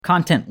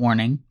Content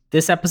warning.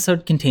 This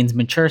episode contains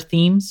mature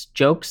themes,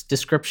 jokes,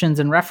 descriptions,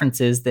 and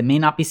references that may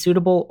not be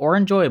suitable or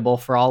enjoyable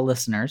for all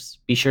listeners.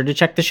 Be sure to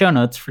check the show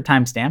notes for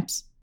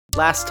timestamps.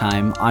 Last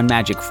time on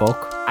Magic Folk,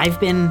 I've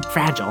been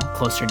fragile,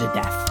 closer to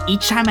death.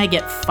 Each time I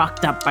get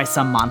fucked up by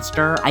some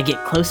monster, I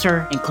get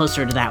closer and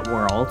closer to that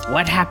world.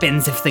 What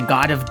happens if the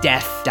god of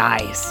death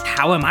dies?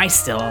 How am I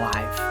still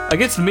alive?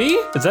 Against me?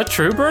 Is that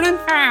true, Vernon?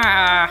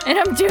 And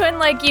I'm doing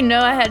like you know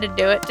I had to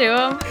do it to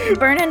him.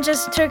 Vernon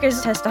just took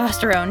his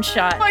testosterone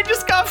shot. I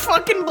just got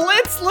fucking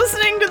blitzed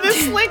listening to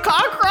this slick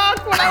cock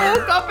rock. When I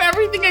woke up,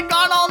 everything had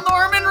gone all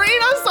Norman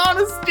Reedus on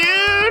us,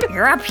 dude.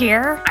 You're up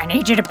here. I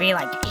need you to be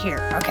like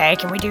here, okay?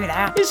 Can we do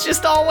that? It's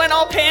just all went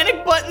all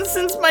panic button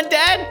since my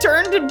dad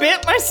turned and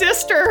bit my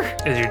sister.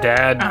 Is your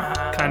dad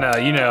kinda,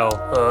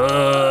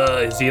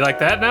 is he like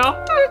that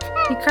now?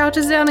 He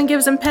crouches down and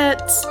gives him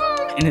pets.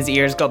 And his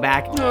ears go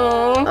back.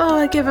 Oh,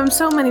 I give him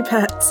so many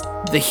pets.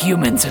 The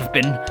humans have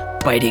been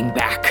biting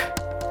back.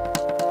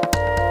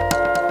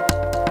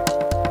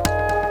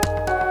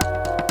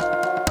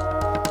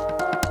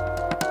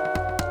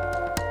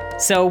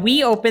 So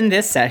we open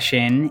this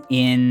session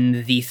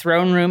in the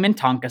throne room in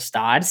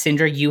Tonkastad.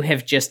 Sindra, you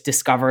have just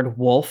discovered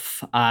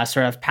Wolf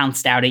sort of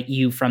pounced out at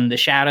you from the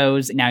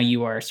shadows. Now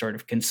you are sort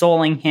of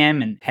consoling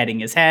him and petting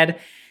his head.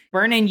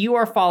 Vernon, you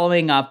are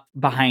following up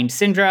behind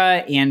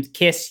Sindra, and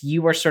Kiss,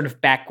 you are sort of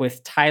back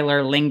with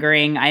Tyler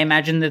lingering. I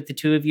imagine that the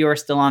two of you are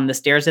still on the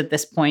stairs at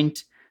this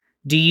point.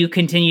 Do you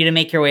continue to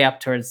make your way up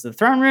towards the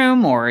throne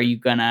room, or are you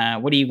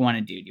what do you want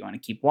to do? Do you want to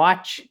keep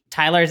watch?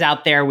 Tyler's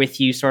out there with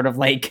you sort of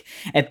like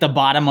at the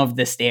bottom of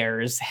the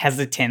stairs,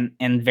 hesitant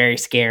and very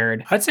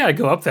scared. I'd say I'd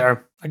go up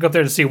there. I'd go up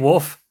there to see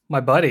Wolf, my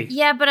buddy.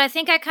 Yeah, but I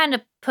think I kind of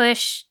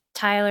push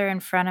Tyler in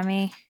front of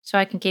me so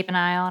I can keep an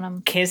eye on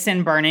him. Kiss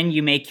and Vernon,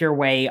 you make your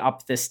way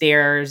up the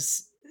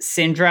stairs.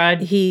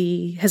 Sindra.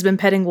 He has been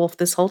petting Wolf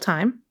this whole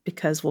time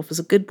because Wolf is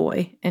a good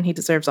boy and he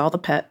deserves all the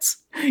pets.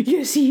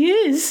 Yes, he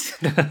is.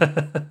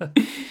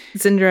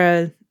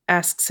 Sindra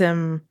asks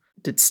him,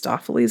 did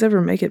Stopheles ever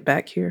make it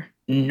back here?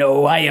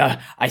 No, I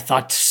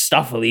thought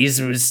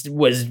Stopheles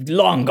was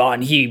long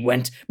gone. He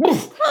went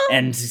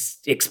and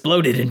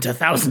exploded into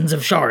thousands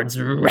of shards.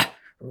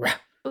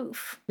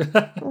 Oof.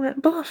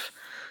 Went buff.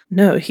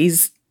 No,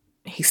 he's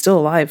still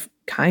alive,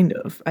 kind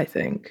of, I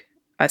think.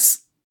 I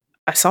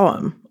saw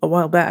him a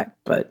while back,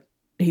 but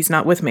he's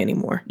not with me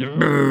anymore.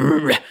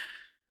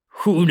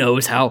 Who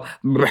knows how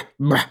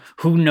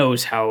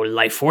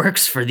life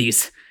works for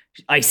these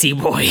icy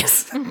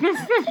boys?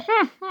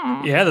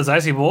 Yeah, those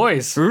icy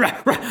boys.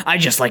 I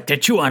just like to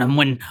chew on them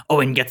when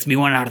Owen gets me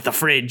one out of the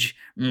fridge.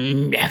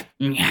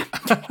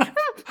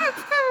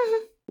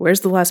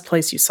 Where's the last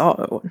place you saw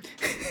Owen?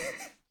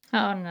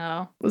 Oh,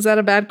 no. Was that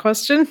a bad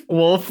question?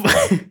 Wolf.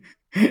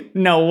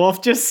 No,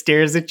 Wolf just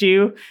stares at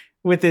you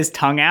with his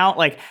tongue out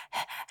like...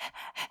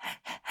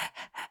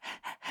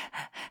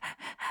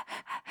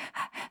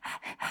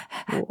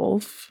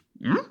 Wolf.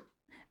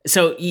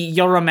 So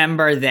you'll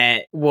remember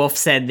that Wolf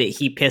said that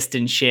he pissed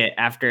and shit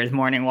after his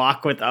morning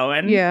walk with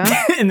Owen. Yeah.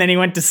 And then he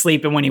went to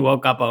sleep, and when he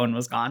woke up, Owen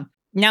was gone.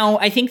 Now,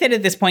 I think that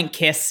at this point,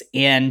 Kiss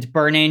and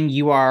Vernon,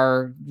 you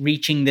are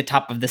reaching the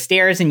top of the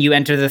stairs, and you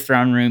enter the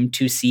throne room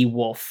to see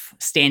Wolf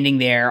standing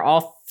there.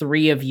 All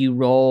three of you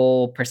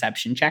roll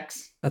perception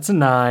checks. That's a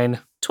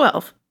 9.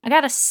 12. I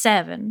got a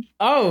 7.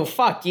 Oh,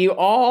 fuck, you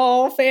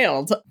all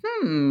failed.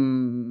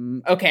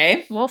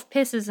 Okay. Wolf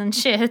pisses and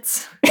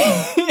shits.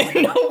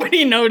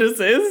 Nobody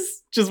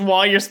notices. Just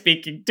while you're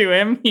speaking to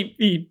him,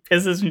 he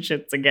pisses and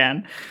shits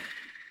again.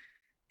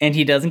 And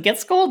he doesn't get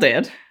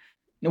scolded.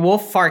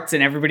 Wolf farts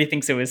and everybody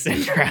thinks it was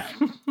Sindra.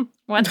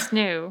 What's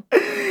new?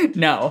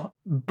 No.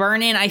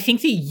 Vernon, I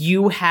think that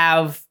you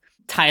have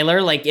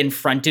Tyler like in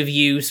front of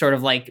you, sort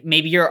of like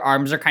maybe your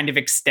arms are kind of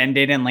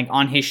extended and like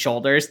on his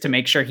shoulders to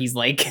make sure he's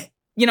like,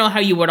 you know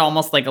how you would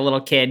almost like a little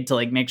kid to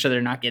like make sure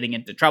they're not getting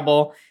into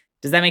trouble.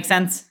 Does that make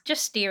sense?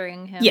 Just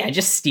steering him. Yeah,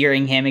 just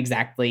steering him,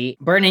 exactly.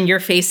 Vernon, you're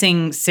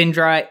facing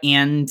Sindra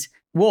and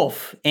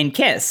Wolf and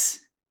Kiss.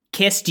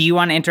 Kiss, do you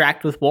want to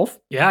interact with Wolf?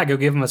 Yeah, I go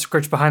give him a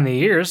scritch behind the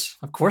ears.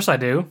 Of course I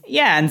do.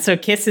 Yeah, and so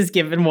Kiss has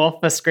given Wolf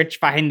a scritch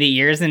behind the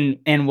ears,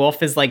 and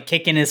Wolf is like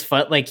kicking his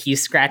foot like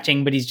he's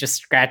scratching, but he's just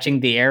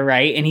scratching the air,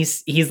 right? And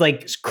he's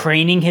like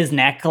craning his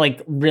neck,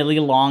 like really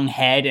long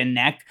head and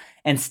neck,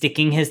 and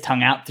sticking his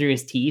tongue out through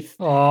his teeth.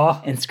 Aw.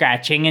 And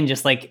scratching, and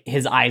just like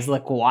his eyes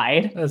look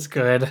wide. That's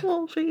good.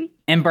 Wolfie.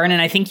 And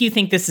Vernon, I think you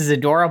think this is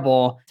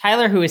adorable.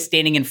 Tyler, who is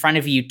standing in front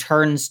of you,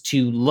 turns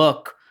to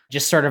look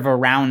just sort of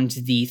around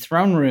the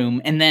throne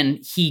room, and then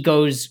he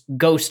goes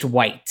ghost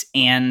white,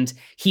 and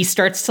he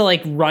starts to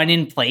like run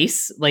in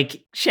place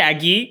like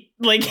Shaggy,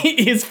 like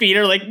his feet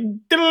are like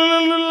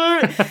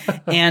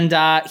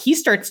and he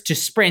starts to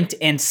sprint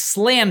and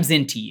slams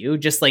into you,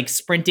 just like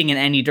sprinting in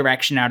any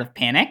direction out of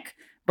panic.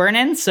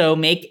 Vernon, so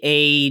make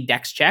a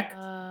dex check.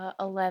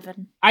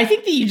 11. I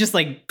think that you just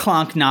like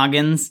clonk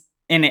noggins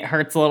and it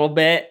hurts a little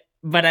bit,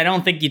 but I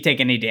don't think you take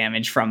any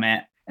damage from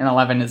it. And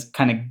 11 is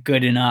kind of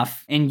good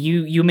enough. And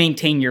you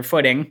maintain your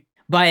footing.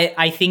 But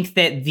I think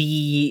that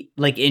the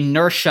like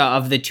inertia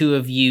of the two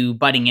of you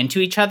butting into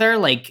each other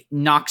like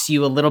knocks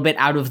you a little bit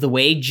out of the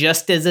way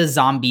just as a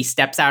zombie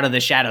steps out of the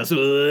shadows. And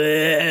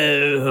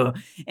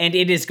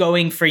it is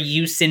going for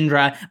you,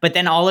 Syndra. But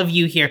then all of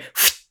you hear,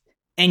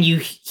 and you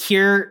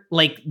hear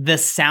like the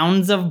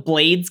sounds of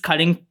blades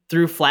cutting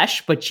through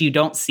flesh, but you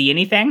don't see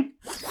anything.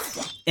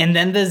 And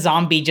then the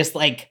zombie just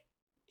like,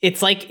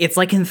 it's like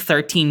in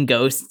 13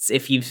 Ghosts,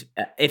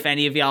 if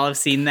any of y'all have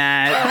seen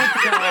that.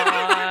 Oh, God.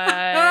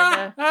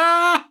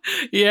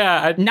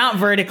 Yeah. Not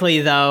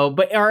vertically though,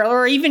 but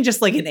or even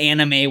just like an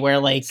anime where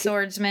like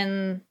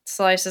Swordsman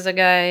slices a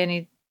guy and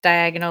he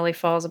diagonally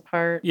falls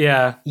apart.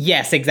 Yeah.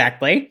 yes,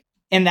 exactly.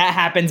 And that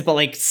happens, but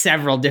like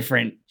several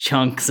different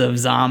chunks of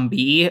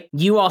zombie.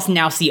 You also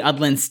now see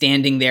Udlin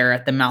standing there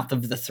at the mouth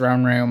of the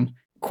throne room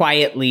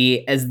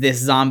quietly as this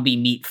zombie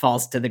meat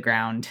falls to the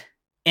ground.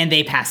 And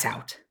they pass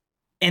out.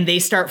 And they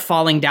start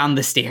falling down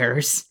the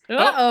stairs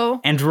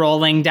Uh-oh. and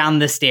rolling down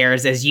the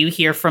stairs as you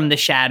hear from the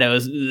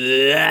shadows.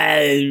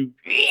 I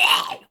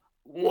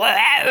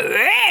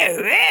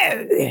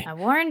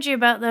warned you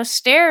about those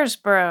stairs,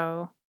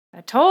 bro. I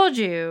told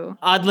you.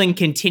 Odlin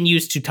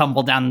continues to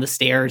tumble down the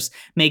stairs,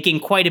 making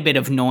quite a bit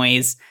of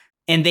noise,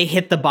 and they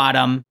hit the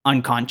bottom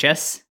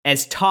unconscious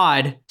as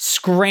Todd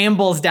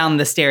scrambles down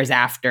the stairs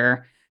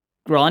after.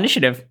 Roll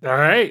initiative. All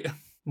right.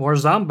 More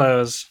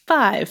zombos.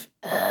 5.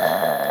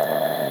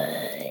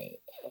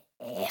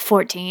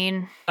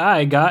 14.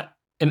 I got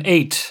an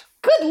 8.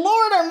 Good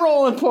lord, I'm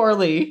rolling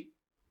poorly.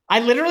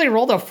 I literally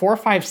rolled a 4,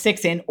 5,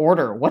 6 in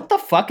order. What the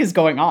fuck is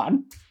going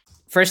on?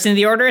 First in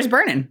the order is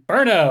Burnin.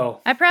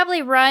 Burno. I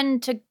probably run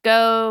to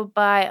go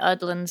by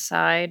Udlin's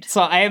side.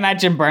 So I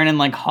imagine Burnin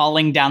like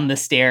hauling down the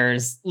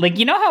stairs. Like,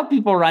 you know how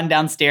people run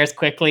downstairs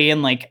quickly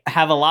and like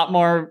have a lot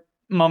more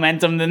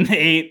momentum than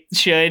they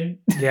should?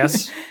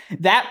 Yes.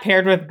 That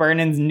paired with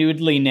Burnin's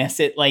noodliness,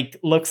 it like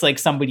looks like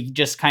somebody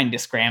just kind of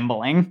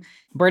scrambling.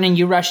 Burnin,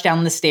 you rush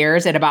down the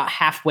stairs. At about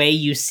halfway,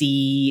 you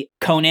see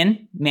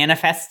Conan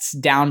manifests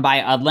down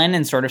by Udlin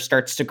and sort of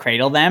starts to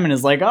cradle them and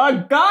is like,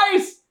 oh,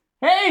 guys,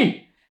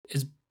 hey!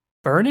 Is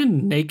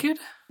Burnin naked?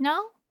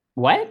 No?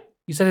 What?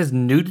 You said his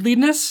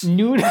noodliness?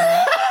 Nude.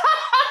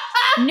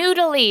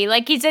 Noodly.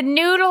 Like he's a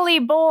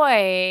noodly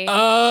boy.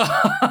 Oh.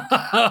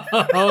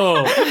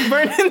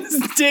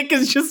 Burnin's dick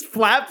is just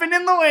flapping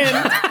in the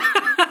wind.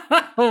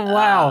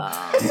 Wow.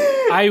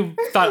 I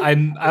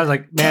was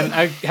like, man,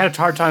 I had a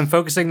hard time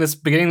focusing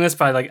beginning this,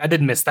 but I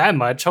didn't miss that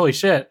much. Holy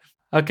shit.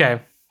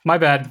 Okay. My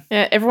bad.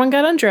 Yeah, everyone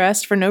got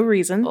undressed for no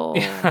reason. Oh.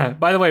 Yeah.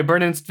 By the way,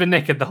 Burnin's been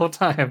naked the whole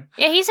time.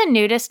 Yeah, he's a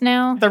nudist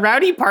now. The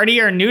Rowdy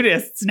Party are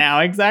nudists now,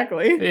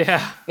 exactly.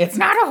 Yeah. It's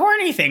not a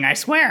horny thing, I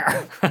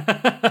swear.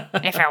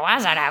 If it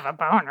was, I'd have a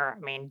boner. I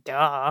mean,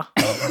 duh.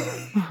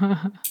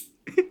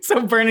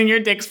 So Burnin, your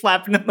dick's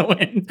flapping in the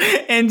wind.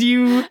 And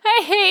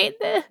I hate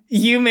this.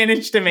 you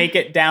managed to make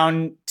it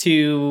down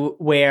to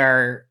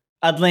where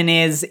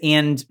Udlin is,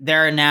 and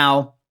there are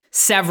now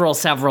several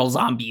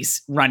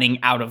zombies running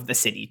out of the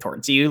city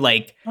towards you.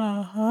 Like,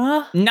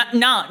 not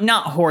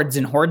hordes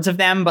and hordes of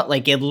them, but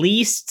like at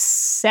least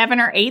 7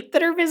 or 8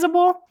 that are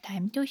visible.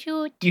 Time to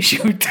shoot. You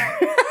shoot.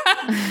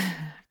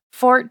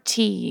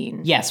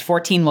 14. Yes,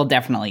 14 will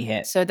definitely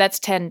hit. So that's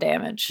 10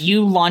 damage.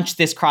 You launch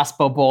this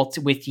crossbow bolt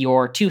with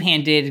your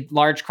two-handed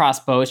large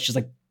crossbow. It's just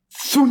like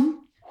thun,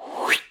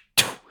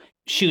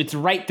 shoots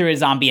right through a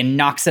zombie and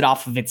knocks it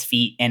off of its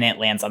feet, and it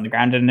lands on the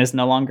ground and is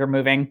no longer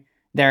moving.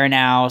 There are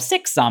now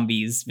 6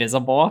 zombies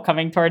visible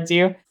coming towards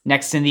you.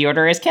 Next in the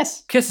order is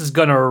Kiss. Kiss is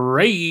gonna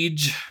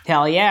rage.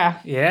 Hell yeah.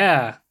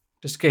 Yeah.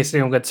 Just in case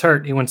anyone gets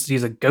hurt, he wants to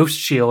use a ghost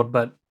shield,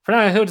 but for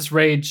now he'll just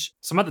rage.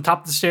 So I'm at the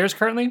top of the stairs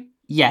currently,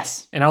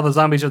 Yes. and all the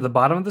zombies are at the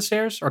bottom of the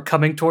stairs, or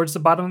coming towards the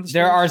bottom of the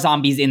stairs. There are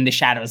zombies in the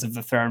shadows of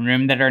the throne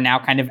room that are now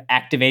kind of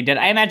activated.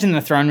 I imagine the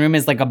throne room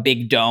is like a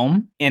big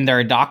dome, and there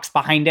are docks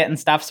behind it and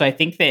stuff. So I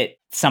think that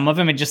some of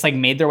them had just like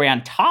made their way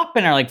on top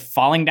and are like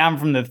falling down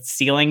from the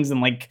ceilings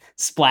and like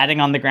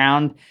splatting on the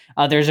ground.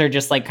 Others are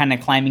just like kind of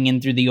climbing in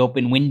through the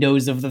open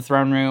windows of the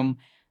throne room.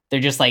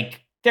 They're just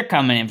like, they're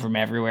coming in from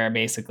everywhere,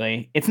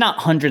 basically. It's not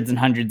hundreds and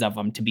hundreds of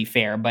them, to be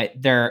fair, but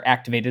they're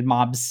activated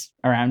mobs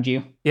around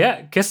you.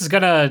 Yeah, Kiss is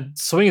gonna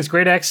swing his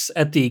great axe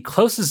at the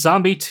closest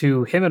zombie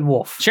to him and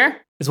Wolf. Sure.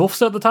 Is Wolf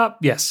still at the top?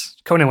 Yes.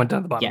 Conan went down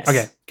at the bottom. Yes.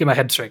 Okay, get my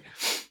head straight.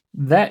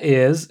 That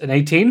is an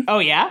 18. Oh,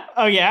 yeah?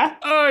 Oh, yeah?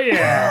 Oh,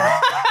 yeah.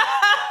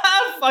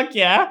 Fuck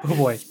yeah. Oh,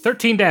 boy.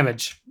 13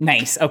 damage.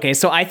 Nice. Okay,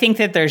 so I think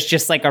that there's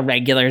just like a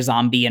regular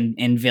zombie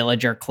in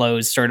villager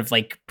clothes sort of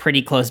like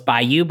pretty close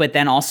by you, but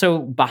then also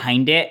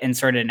behind it and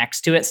sort of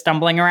next to it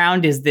stumbling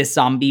around is this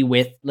zombie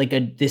with like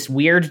this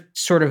weird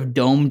sort of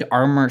domed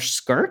armor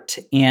skirt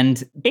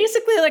and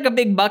basically like a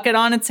big bucket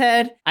on its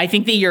head. I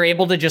think that you're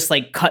able to just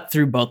like cut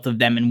through both of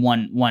them in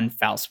one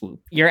foul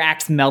swoop. Your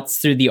axe melts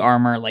through the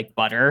armor like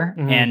butter,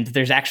 and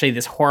there's actually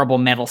this horrible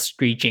metal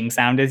screeching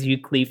sound as you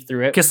cleave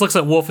through it. Kiss looks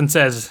at Wolf and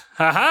says,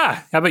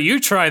 haha, how about you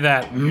try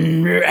that?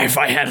 If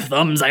I had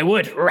thumbs, I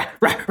would. Rah,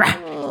 rah, rah.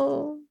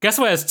 Oh. Guess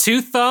what has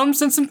 2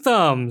 thumbs and some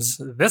thumbs?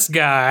 This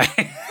guy.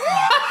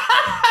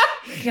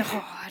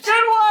 God.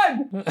 Good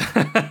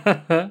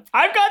on!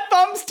 I've got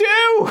thumbs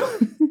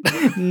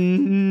too!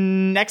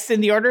 Next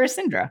in the order is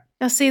Syndra.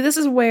 Now, see, this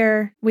is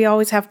where we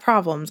always have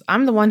problems.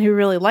 I'm the one who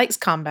really likes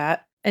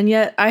combat, and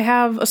yet I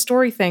have a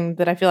story thing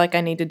that I feel like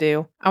I need to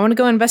do. I want to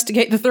go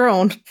investigate the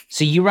throne.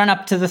 So you run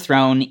up to the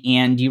throne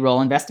and you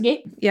roll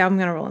investigate? Yeah, I'm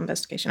going to roll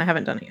investigation. I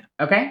haven't done it yet.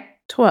 Okay.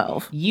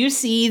 12. You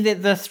see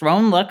that the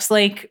throne looks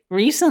like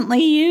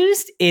recently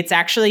used. It's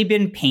actually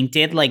been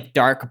painted like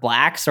dark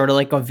black, sort of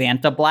like a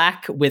Vanta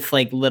black with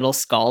like little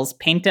skulls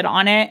painted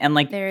on it. And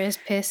like There is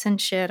piss and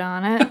shit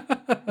on it.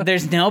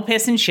 there's no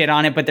piss and shit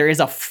on it, but there is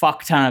a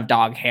fuck ton of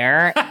dog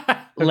hair.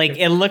 Like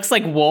it looks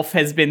like Wolf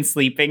has been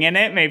sleeping in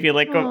it, maybe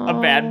like a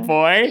bad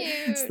boy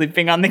cute.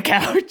 sleeping on the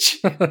couch.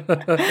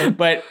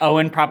 But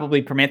Owen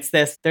probably permits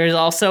this. There's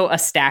also a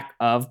stack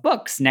of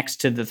books next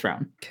to the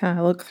throne. Can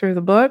I look through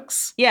the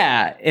books?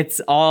 Yeah, it's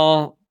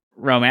all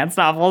romance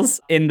novels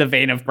in the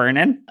vein of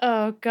Burnin.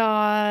 Oh,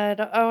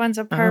 God. Owen's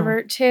a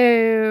pervert,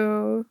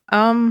 too.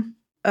 Are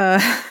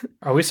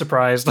we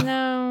surprised?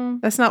 No.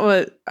 That's not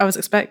what I was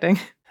expecting.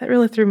 That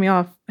really threw me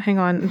off. Hang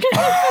on.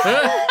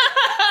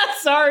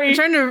 Sorry. I'm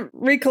trying to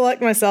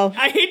recollect myself.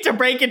 I hate to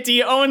break it to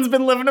you. Owen's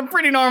been living a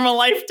pretty normal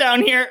life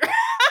down here.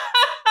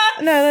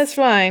 No, that's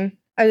fine.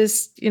 I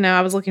just,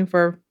 I was looking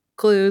for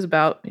clues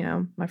about,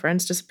 my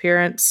friend's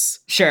disappearance.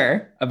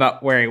 Sure,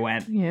 about where he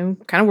went.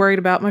 Kind of worried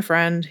about my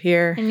friend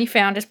here. And you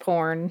found his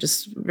porn.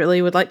 Just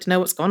really would like to know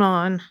what's going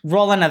on.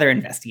 Roll another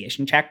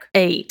investigation check.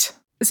 8.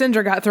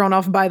 Syndra got thrown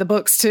off by the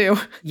books, too.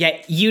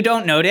 Yeah, you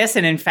don't notice,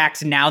 and in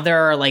fact, now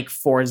there are like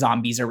 4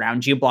 zombies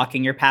around you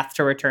blocking your path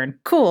to return.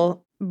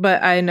 Cool.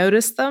 But I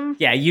noticed them.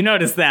 Yeah, you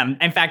notice them.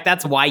 In fact,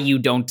 that's why you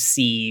don't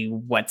see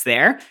what's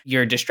there.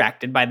 You're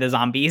distracted by the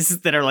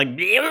zombies that are like...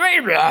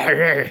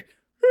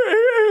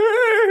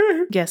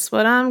 Guess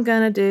what I'm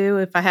gonna do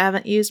if I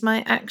haven't used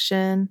my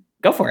action?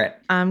 Go for it.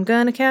 I'm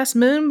gonna cast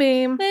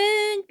Moonbeam.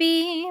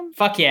 Moonbeam.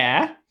 Fuck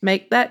yeah.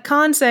 Make that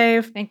con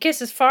save. And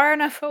Kiss is far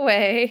enough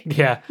away.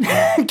 Yeah.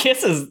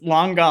 Kiss is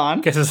long gone.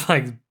 Guess it's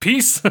like,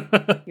 peace.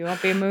 You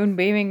won't be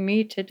moonbeaming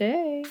me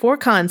today. 4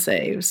 con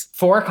saves.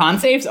 4 con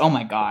saves? Oh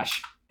my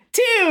gosh.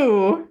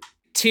 2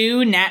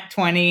 nat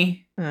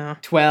 20, Oh.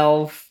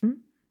 12,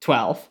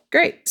 12.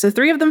 Great. So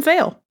 3 of them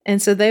fail. And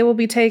so they will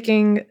be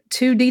taking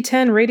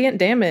 2d10 radiant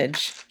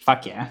damage.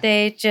 Fuck yeah.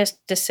 They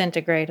just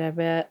disintegrate, I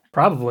bet.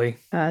 Probably.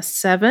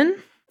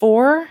 7,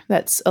 4,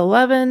 that's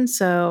 11.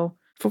 So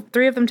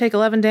 3 of them take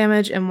 11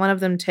 damage and 1 of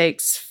them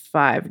takes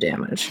 5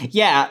 damage.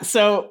 Yeah,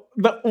 so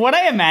what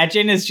I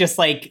imagine is just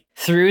like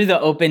through the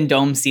open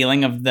dome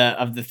ceiling of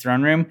the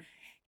throne room.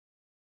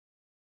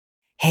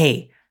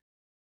 Hey,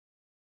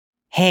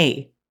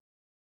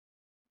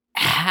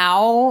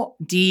 how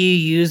do you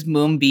use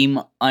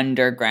Moonbeam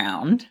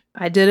underground?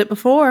 I did it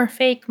before.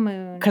 Fake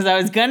moon. Because I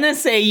was gonna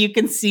say you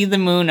can see the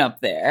moon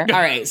up there. All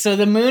right, so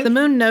the moon... The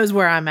moon knows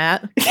where I'm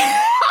at.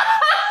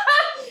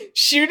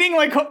 Shooting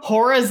like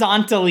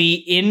horizontally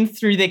in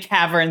through the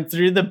cavern,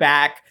 through the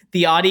back,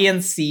 the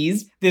audience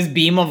sees this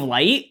beam of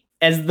light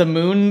as the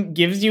moon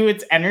gives you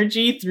its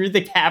energy through the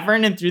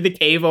cavern and through the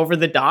cave over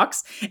the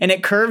docks, and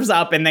it curves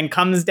up and then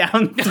comes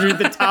down through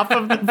the top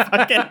of the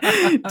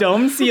fucking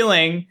dome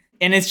ceiling.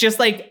 And it's just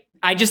like,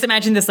 I just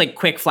imagine this like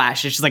quick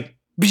flash. It's just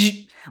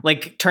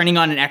like turning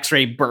on an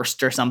X-ray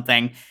burst or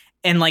something.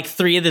 And like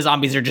 3 of the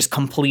zombies are just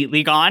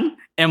completely gone.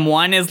 And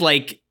 1 is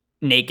like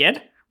naked,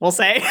 we'll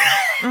say.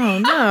 Oh,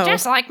 no.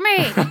 Just like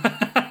me.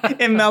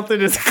 It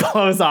melted his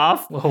clothes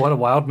off. Well, what a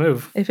wild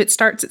move. If it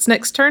starts its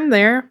next turn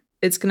there,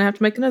 it's going to have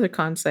to make another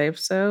con save.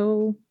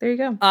 So there you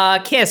go.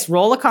 Kiss,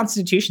 roll a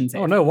constitution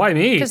save. Oh no, why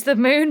me? Because the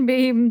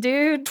moonbeam,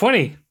 dude.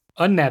 20.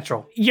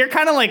 Unnatural. You're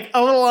kind of like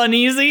a little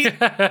uneasy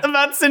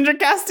about Syndra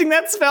casting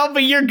that spell,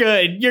 but you're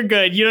good. You're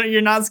good.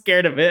 You're not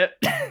scared of it.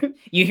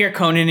 You hear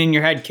Conan in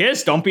your head,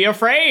 Kiss, don't be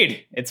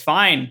afraid. It's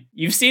fine.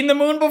 You've seen the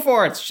moon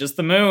before. It's just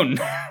the moon.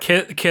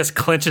 Kiss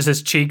clenches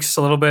his cheeks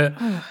a little bit.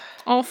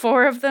 All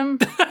 4 of them.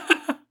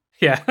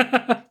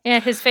 Yeah.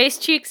 Yeah, his face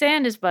cheeks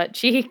and his butt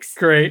cheeks.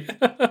 Great.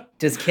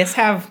 Does Kiss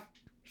have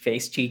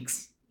face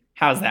cheeks?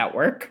 How's that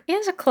work? He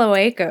has a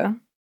cloaca.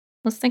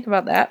 Let's think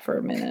about that for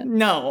a minute.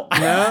 No.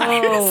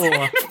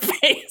 No.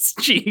 Face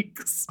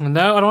cheeks.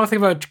 No, I don't want to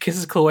think about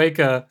Kiss's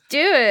cloaca. Do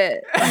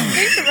it.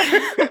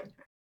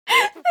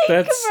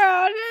 Think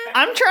about it.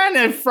 I'm trying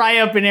to fry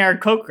up an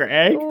Aarakocra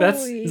egg.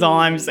 That's Ooh. all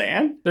I'm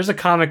saying. There's a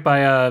comic by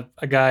a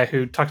guy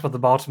who talks about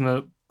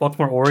the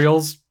Baltimore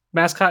Orioles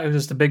mascot, who's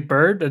just a big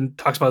bird, and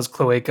talks about his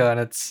cloaca, and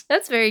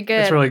That's very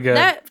good. It's really good.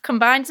 That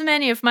combines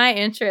many of my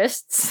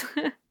interests.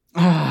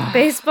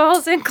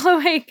 Baseballs and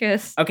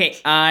cloacas. Okay,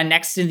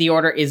 next in the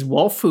order is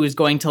Wolf, who is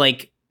going to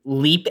like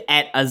leap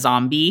at a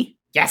zombie.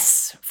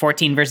 Yes,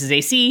 14 versus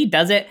AC,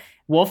 does it.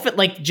 Wolf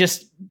like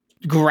just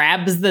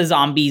grabs the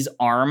zombie's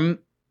arm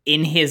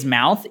in his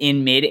mouth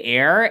in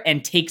midair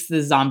and takes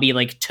the zombie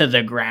like to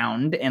the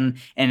ground and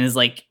is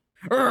like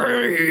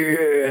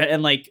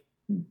and like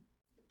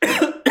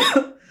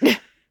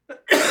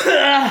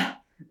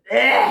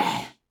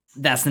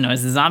that's the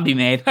noise the zombie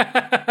made.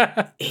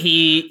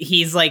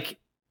 He's like,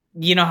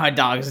 you know how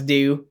dogs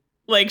do.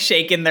 like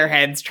shaking their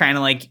heads, trying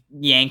to like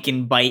yank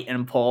and bite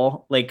and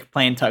pull, like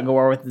playing tug of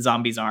war with the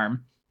zombie's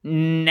arm.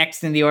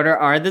 Next in the order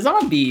are the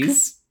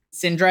zombies.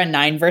 Syndra,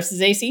 9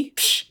 versus AC.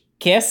 Psh.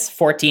 Kiss,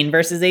 14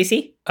 versus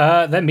AC.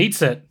 That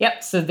meets it.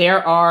 Yep, so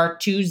there are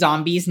 2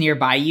 zombies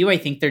nearby you. I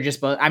think they're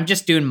just both... I'm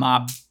just doing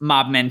mob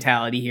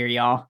mentality here,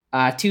 y'all.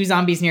 2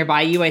 zombies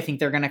nearby you. I think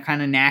they're going to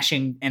kind of gnash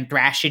and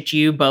thrash at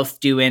you, both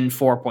doing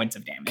 4 points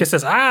of damage. Kiss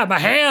says, my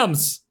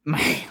hams! My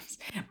hams.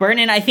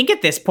 Burnin, I think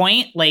at this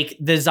point, like,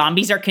 the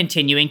zombies are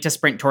continuing to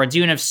sprint towards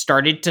you and have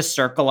started to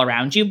circle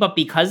around you, but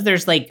because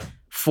there's, like,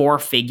 4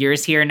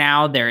 figures here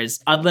now, there's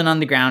Udlin on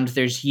the ground,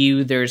 there's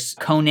you, there's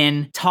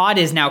Conan. Todd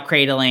is now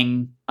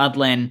cradling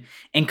Udlin,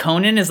 and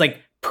Conan is, like,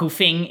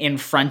 poofing in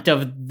front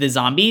of the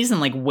zombies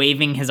and, like,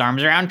 waving his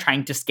arms around,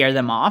 trying to scare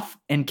them off,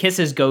 and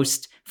Kiss's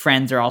ghost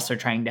friends are also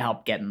trying to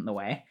help get in the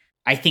way.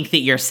 I think that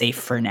you're safe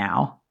for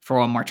now, for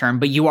one more turn,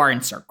 but you are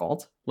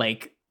encircled.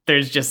 Like,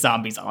 there's just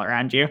zombies all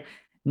around you.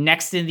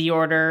 Next in the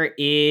order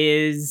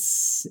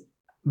is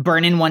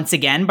Burnin once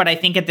again, but I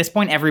think at this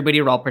point, everybody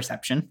roll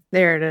perception.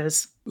 There it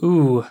is.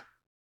 Ooh,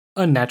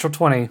 unnatural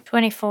 20.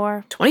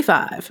 24.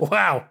 25.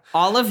 Wow.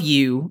 All of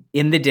you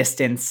in the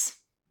distance,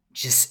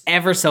 just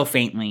ever so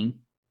faintly,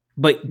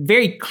 but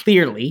very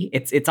clearly,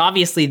 it's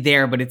obviously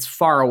there, but it's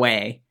far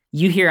away.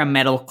 You hear a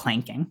metal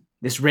clanking,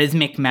 this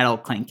rhythmic metal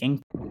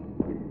clanking.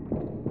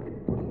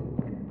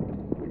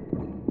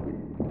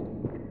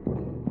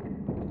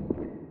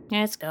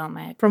 Let's go,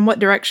 Meg. From what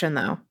direction,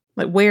 though?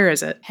 Like, where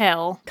is it?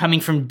 Hell. Coming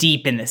from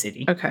deep in the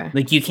city. Okay.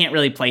 Like, you can't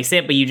really place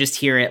it, but you just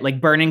hear it.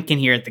 Like, Burnin can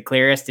hear it the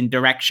clearest, and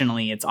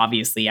directionally, it's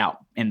obviously out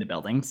in the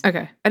buildings.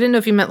 Okay. I didn't know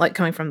if you meant, like,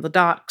 coming from the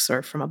docks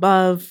or from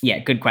above. Yeah,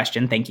 good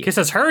question. Thank you. Kiss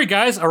says, hurry,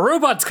 guys. A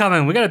robot's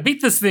coming. We got to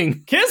beat this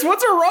thing. Kiss,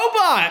 what's a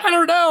robot? I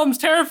don't know. I'm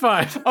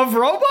terrified. Of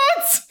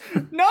robots?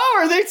 No,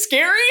 are they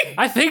scary?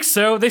 I think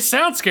so. They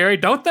sound scary,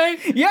 don't they?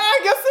 Yeah, I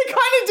guess they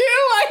kind of do.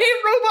 I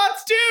hate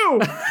robots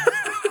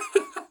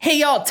too. Hey,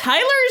 y'all,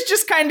 Tyler is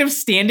just kind of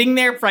standing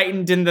there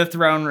frightened in the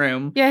throne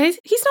room. Yeah,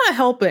 he's not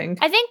helping.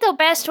 I think the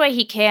best way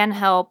he can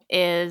help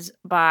is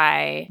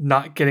by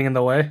Not getting in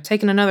the way.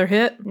 Taking another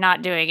hit.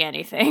 not doing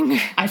anything.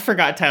 I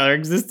forgot Tyler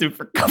existed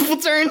for a couple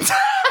turns.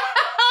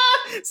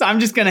 So I'm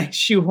just going to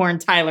shoehorn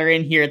Tyler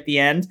in here at the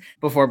end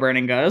before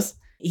Burnin goes.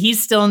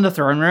 He's still in the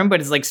throne room, but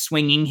is like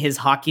swinging his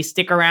hockey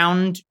stick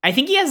around. I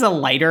think he has a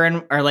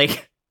lighter or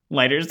like...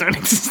 Lighters don't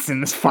exist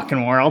in this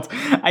fucking world.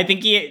 I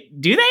think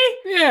do they?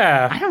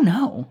 Yeah. I don't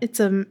know.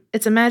 It's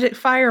a magic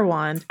fire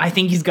wand. I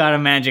think he's got a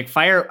magic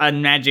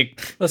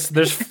Listen,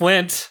 there's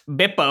Flint.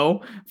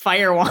 Bippo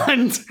fire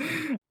wand.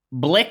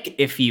 Blick,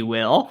 if you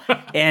will.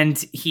 And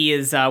he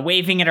is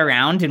waving it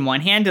around in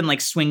one hand and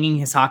like swinging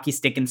his hockey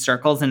stick in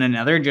circles in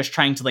another, just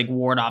trying to like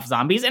ward off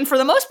zombies. And for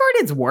the most part,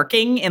 it's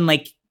working and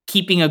like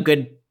keeping a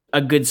good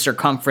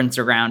circumference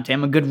around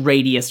him, a good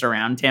radius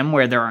around him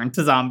where there aren't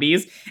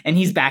zombies. And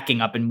he's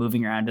backing up and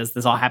moving around as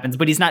this all happens,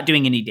 but he's not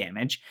doing any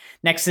damage.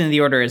 Next in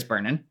the order is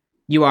Burnin.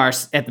 You are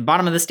at the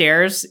bottom of the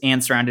stairs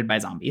and surrounded by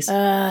zombies.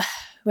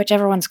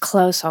 Whichever one's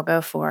close, I'll go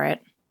for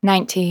it.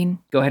 19.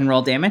 Go ahead and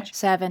roll damage.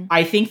 7.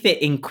 I think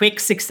that in quick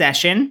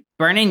succession,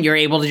 Burnin, you're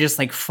able to just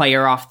like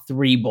fire off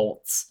 3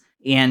 bolts.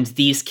 And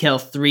these kill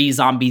 3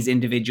 zombies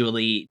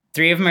individually.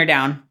 3 of them are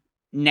down.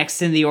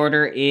 Next in the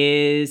order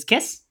is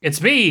Kiss.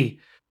 It's me.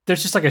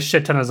 There's just like a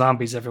shit ton of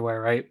zombies everywhere,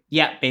 right?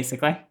 Yeah,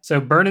 basically.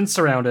 So Burnin's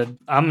surrounded.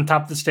 I'm on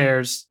top of the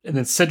stairs. And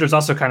then Syndra's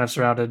also kind of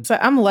surrounded. So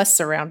I'm less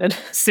surrounded.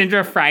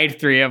 Syndra fried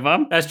 3 of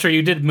them. That's true.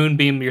 You did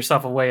moonbeam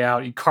yourself a way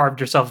out. You carved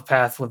yourself a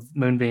path with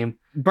moonbeam.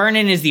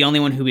 Burnin is the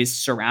only one who is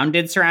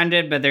surrounded,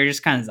 but they're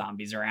just kind of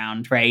zombies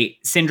around, right?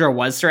 Syndra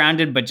was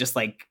surrounded, but just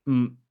like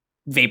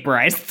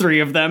vaporized 3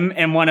 of them,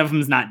 and one of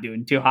them's not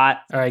doing too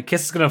hot. All right,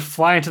 Kiss is going to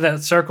fly into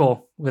that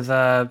circle with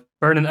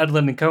Burnin,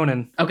 Udlin, and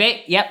Conan.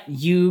 Okay, yep.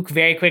 You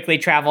very quickly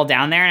travel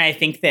down there, and I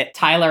think that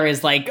Tyler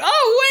is like,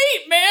 oh,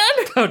 wait,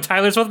 man! Oh,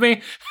 Tyler's with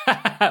me?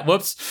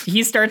 Whoops.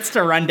 He starts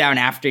to run down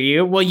after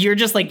you. Well, you're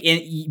just like,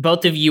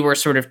 both of you are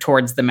sort of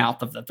towards the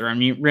mouth of the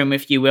throne room,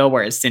 if you will,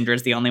 whereas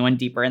Syndra's the only one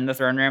deeper in the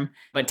throne room.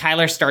 But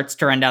Tyler starts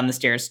to run down the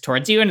stairs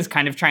towards you and is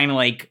kind of trying to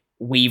like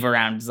weave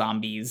around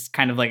zombies,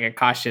 kind of like a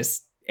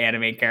cautious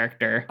anime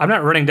character. I'm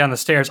not running down the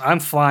stairs.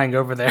 I'm flying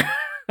over there.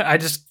 I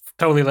just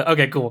totally...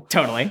 Okay, cool.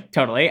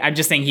 Totally. I'm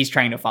just saying he's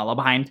trying to follow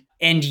behind.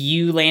 And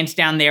you land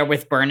down there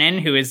with Burnin,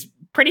 who is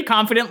pretty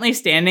confidently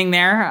standing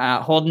there,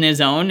 holding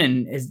his own.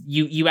 And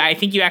I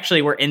think you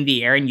actually were in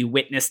the air and you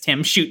witnessed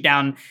him shoot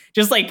down,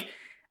 just like...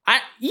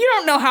 you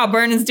don't know how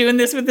Burnin's doing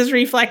this with his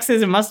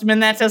reflexes. It must have been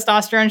that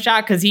testosterone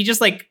shot, because he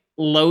just like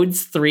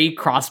loads 3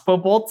 crossbow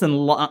bolts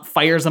and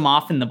fires them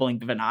off in the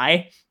blink of an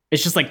eye.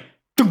 It's just like...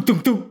 Dunk,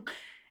 dunk, dunk.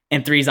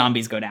 And 3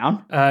 zombies go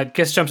down.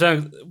 Kiss jumps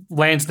down,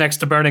 lands next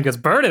to Burnin, goes,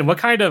 Burnin, what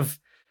kind of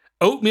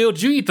oatmeal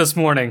did you eat this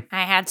morning?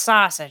 I had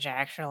sausage,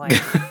 actually.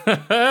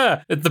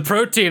 It's the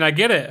protein, I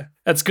get it.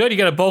 That's good, you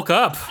gotta bulk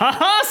up.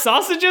 Haha,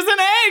 sausages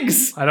and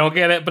eggs! I don't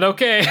get it, but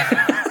okay.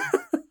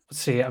 Let's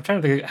see, I'm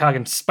trying to think how I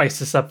can spice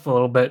this up a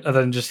little bit other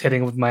than just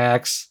hitting with my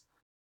axe.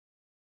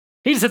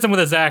 He just hits him with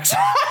his axe.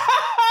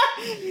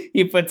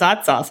 He puts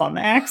hot sauce on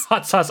the axe.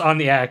 Hot sauce on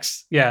the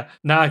axe. Yeah.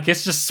 Nah,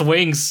 Kiss just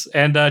swings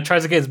and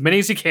tries to get as many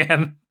as he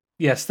can.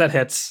 Yes, that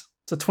hits.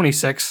 It's a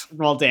 26.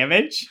 Roll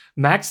damage.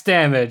 Max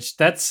damage.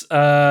 That's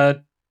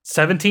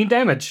 17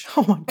 damage.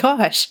 Oh my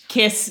gosh.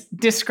 Kiss,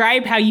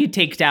 describe how you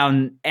take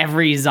down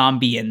every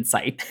zombie in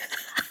sight.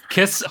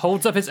 Kiss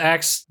holds up his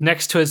axe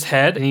next to his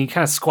head and he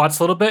kind of squats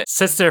a little bit,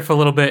 sits there for a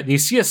little bit, and you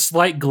see a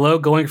slight glow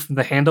going from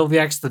the handle of the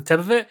axe to the tip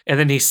of it, and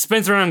then he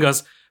spins around and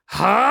goes,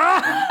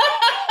 huh?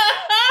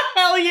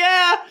 Hell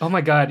yeah! Oh my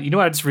god, you know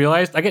what I just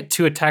realized? I get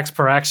 2 attacks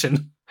per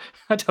action.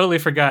 I totally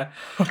forgot.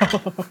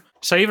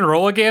 Should I even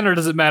roll again, or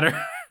does it matter?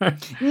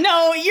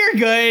 No, you're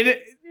good.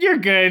 You're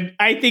good.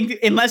 I think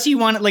unless you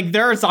want, like,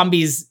 there are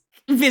zombies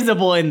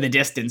visible in the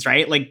distance,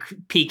 right? Like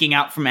peeking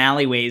out from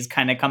alleyways,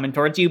 kind of coming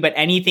towards you, but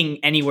anything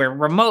anywhere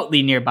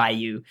remotely nearby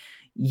you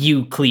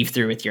cleave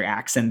through with your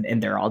axe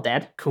and they're all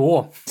dead.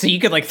 Cool. So you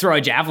could like throw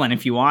a javelin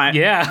if you want.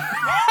 Yeah.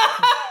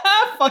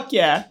 Fuck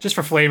yeah. Just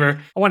for flavor.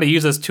 I want to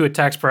use those 2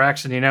 attacks per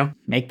action, you know?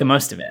 Make the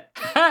most of it.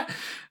 Well,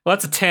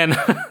 that's a 10.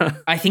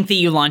 I think that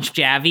you launch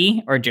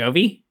Javi or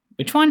Jovi.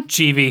 Which one?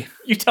 GV.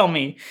 You tell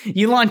me.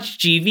 You launch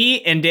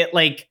GV and it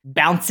like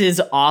bounces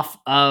off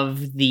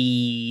of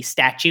the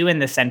statue in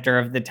the center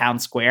of the town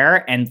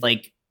square and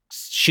like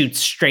shoots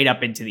straight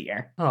up into the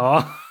air.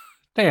 Oh,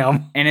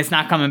 damn. And it's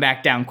not coming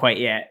back down quite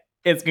yet.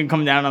 It's going to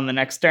come down on the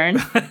next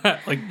turn.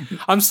 Like,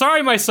 I'm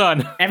sorry, my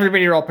son.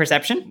 Everybody roll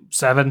perception.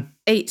 7.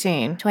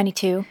 18.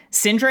 22.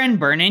 Sindra and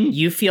Burnin,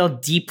 you feel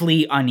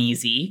deeply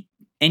uneasy.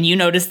 And you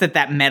notice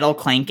that metal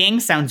clanking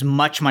sounds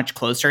much, much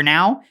closer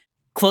now.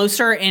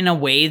 Closer in a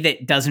way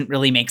that doesn't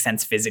really make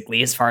sense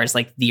physically as far as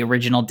like the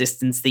original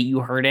distance that you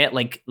heard it.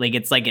 Like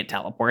it's like it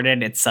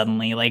teleported. It's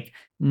suddenly like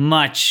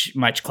much,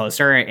 much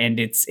closer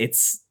and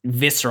it's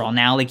visceral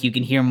now. Like you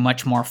can hear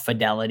much more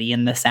fidelity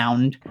in the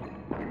sound.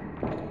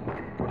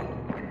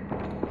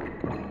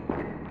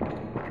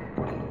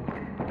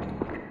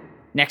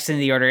 Next in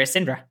the order is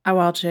Sindra. I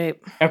wild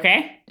shape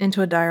Okay.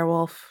 into a dire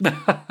wolf.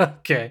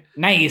 Okay.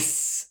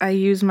 Nice. I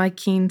use my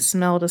keen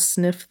smell to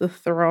sniff the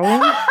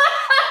throne.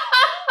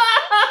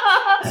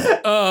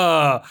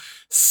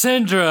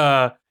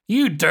 Sindra,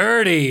 you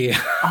dirty.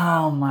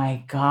 Oh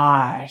my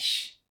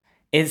gosh.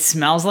 It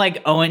smells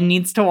like Owen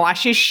needs to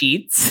wash his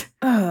sheets.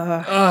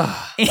 Ugh.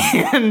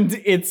 And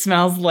it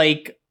smells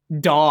like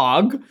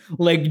dog.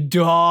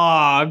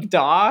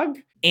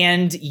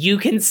 And you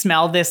can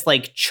smell this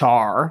like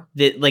char,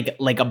 that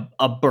like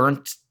a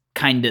burnt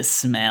kind of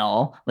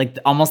smell, like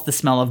almost the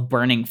smell of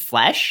burning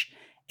flesh.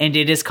 And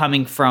it is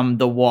coming from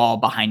the wall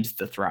behind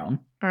the throne.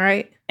 All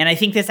right. And I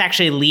think this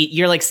actually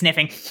you're like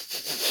sniffing,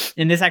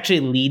 and this actually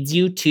leads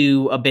you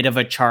to a bit of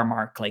a char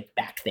mark like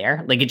back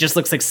there. Like it just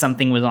looks like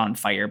something was on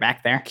fire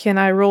back there. Can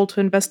I roll to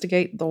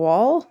investigate the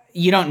wall?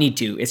 You don't need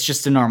to. It's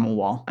just a normal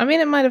wall. I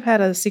mean, it might have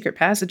had a secret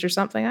passage or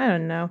something. I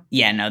don't know.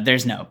 Yeah, no,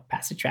 there's no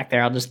passage back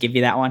there. I'll just give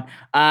you that one.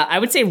 I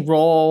would say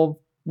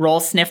roll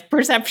sniff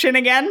perception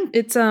again.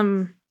 It's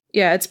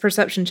it's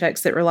perception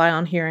checks that rely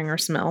on hearing or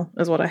smell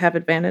is what I have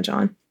advantage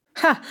on.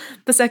 Ha!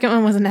 The second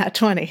one was a nat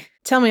 20.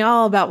 Tell me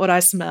all about what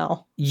I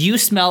smell. You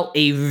smell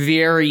a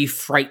very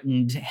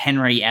frightened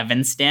Henry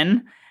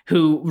Evanston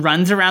who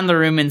runs around the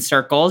room in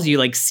circles. You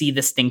like see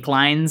the stink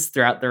lines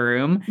throughout the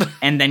room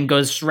and then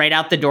goes right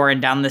out the door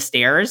and down the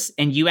stairs.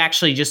 And you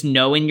actually just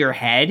know in your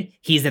head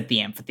he's at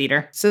the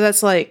amphitheater. So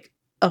that's like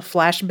a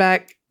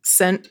flashback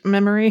scent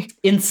memory?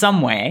 In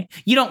some way.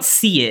 You don't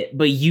see it,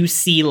 but you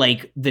see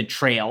like the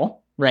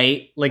trail,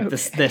 right? Like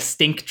the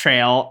stink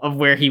trail of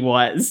where he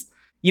was.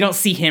 You don't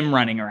see him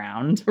running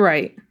around.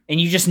 Right. And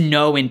you just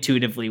know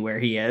intuitively where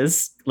he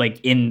is,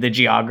 like in the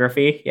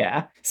geography.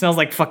 Yeah. Smells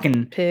like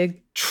fucking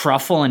Pig.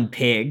 truffle and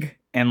pig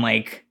and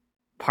like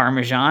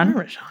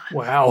Parmesan.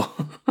 Wow.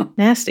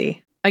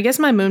 Nasty. I guess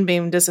my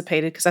moonbeam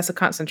dissipated because that's a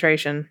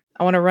concentration.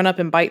 I want to run up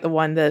and bite the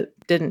one that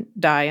didn't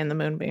die in the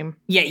moonbeam.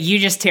 Yeah, you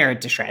just tear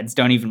it to shreds.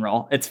 Don't even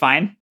roll. It's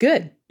fine.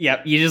 Good.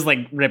 Yep, you just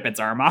like rip its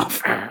arm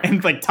off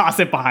and like toss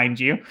it behind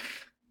you.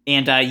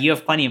 And you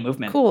have plenty of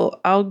movement.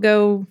 Cool. I'll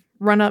go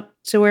run up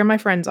to where my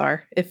friends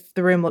are if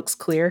the room looks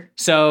clear.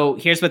 So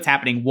here's what's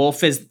happening.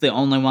 Wolf is the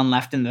only one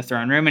left in the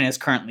throne room and is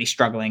currently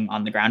struggling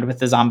on the ground with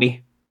the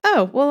zombie.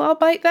 Oh, well, I'll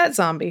bite that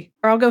zombie.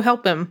 Or I'll go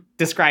help him.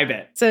 Describe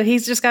it. So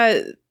he's just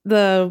got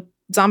the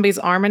zombie's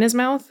arm in his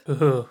mouth?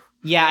 Ooh.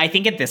 Yeah, I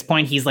think at this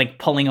point he's like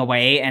pulling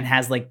away and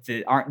has like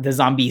the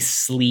zombie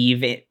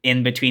sleeve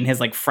in between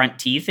his like front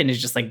teeth and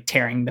is just like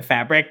tearing the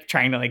fabric,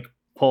 trying to like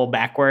pull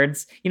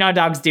backwards. You know how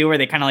dogs do where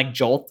they kind of like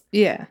jolt?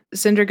 Yeah.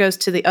 Cinder goes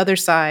to the other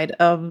side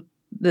of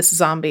this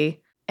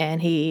zombie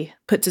and he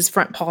puts his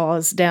front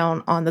paws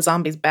down on the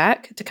zombie's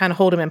back to kind of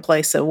hold him in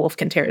place so Wolf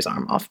can tear his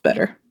arm off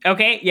better.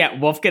 Okay, yeah,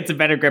 Wolf gets a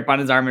better grip on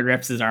his arm and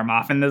rips his arm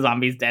off and the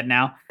zombie's dead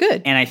now.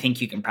 Good. And I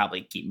think you can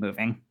probably keep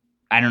moving.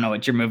 I don't know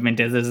what your movement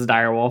is as a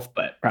dire wolf,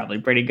 but probably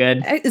pretty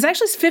good. It's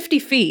actually 50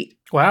 feet.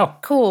 Wow.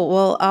 Cool.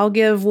 Well, I'll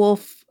give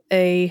Wolf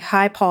a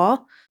high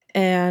paw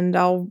and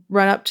I'll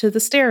run up to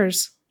the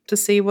stairs to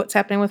see what's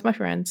happening with my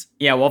friends.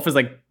 Yeah, Wolf is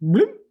like,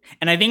 bloop,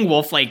 And I think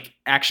Wolf, like,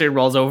 actually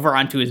rolls over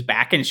onto his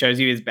back and shows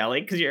you his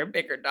belly because you're a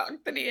bigger dog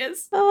than he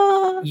is.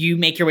 You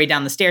make your way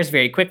down the stairs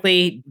very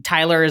quickly.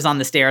 Tyler is on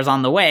the stairs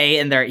on the way,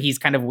 and he's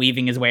kind of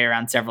weaving his way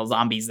around several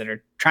zombies that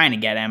are trying to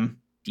get him.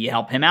 Do you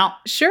help him out?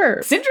 Sure.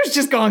 Syndra's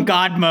just going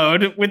God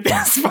mode with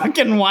this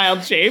fucking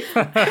wild shape.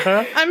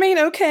 I mean,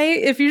 okay,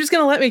 if you're just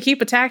going to let me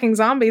keep attacking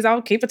zombies,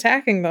 I'll keep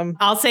attacking them.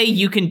 I'll say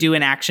you can do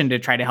an action to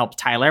try to help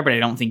Tyler, but I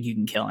don't think you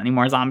can kill any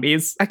more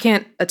zombies. I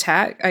can't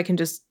attack. I can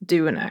just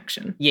do an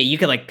action. Yeah, you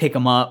could like pick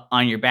him up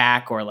on your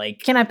back or like...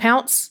 Can I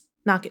pounce?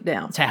 Knock it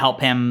down. To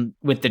help him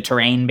with the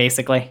terrain,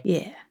 basically.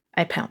 Yeah,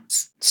 I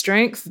pounce.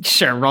 Strength?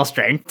 Sure, roll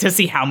strength to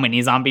see how many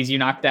zombies you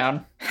knock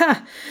down.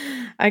 Ha!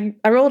 I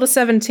rolled a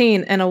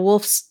 17 and a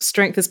wolf's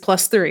strength is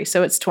 +3,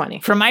 so it's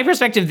 20. From my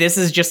perspective, this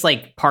is just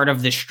like part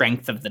of the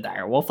strength of the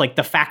dire wolf. Like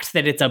the fact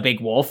that it's a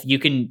big wolf, you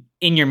can,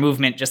 in your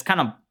movement, just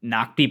kind of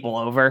knock people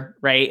over,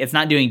 right? It's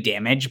not doing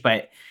damage,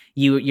 but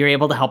you're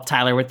able to help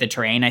Tyler with the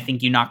terrain. I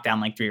think you knock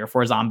down like 3 or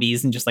 4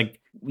 zombies and just like,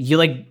 you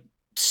like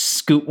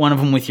scoot one of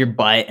them with your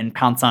butt and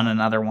pounce on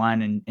another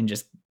one and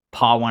just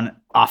paw one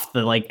off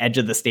the like edge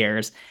of the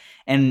stairs.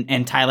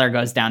 And Tyler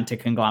goes down to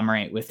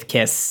conglomerate with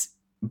Kiss,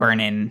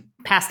 Burnin,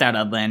 passed out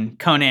Udlin,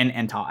 Conan,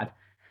 and Todd.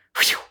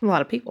 A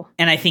lot of people.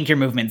 And I think your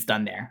movement's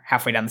done there,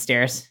 halfway down the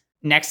stairs.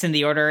 Next in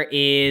the order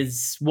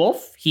is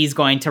Wolf. He's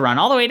going to run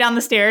all the way down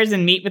the stairs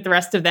and meet with the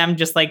rest of them,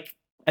 just like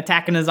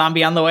attacking a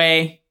zombie on the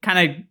way,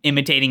 kind of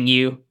imitating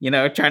you,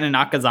 trying to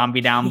knock a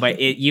zombie down, but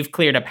you've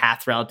cleared a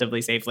path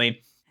relatively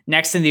safely.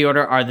 Next in the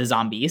order are the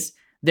zombies.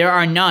 There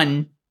are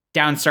none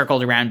down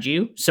circled around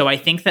you, so I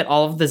think that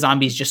all of the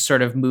zombies just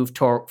sort of move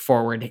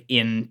forward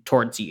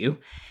towards you.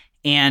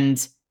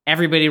 And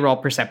everybody roll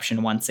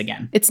perception once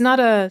again. It's not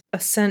a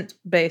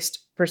scent-based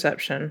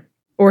perception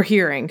or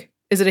hearing.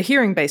 Is it a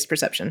hearing-based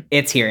perception?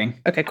 It's hearing.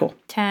 Okay, cool.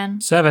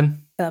 10.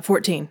 7.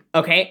 14.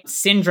 Okay,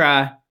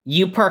 Syndra,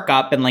 you perk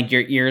up and like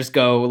your ears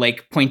go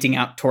like pointing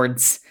out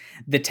towards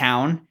the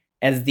town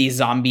as these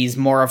zombies,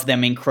 more of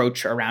them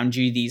encroach around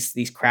you,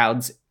 these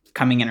crowds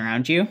coming in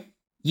around you.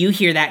 You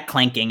hear that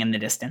clanking in the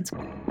distance.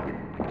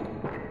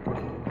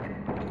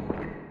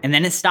 And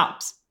then it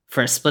stops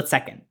for a split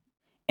second.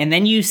 And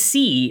then you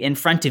see in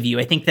front of you,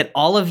 I think that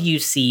all of you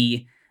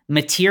see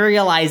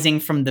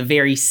materializing from the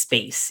very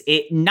space.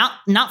 It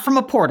not from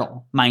a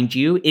portal, mind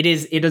you. It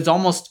is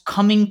almost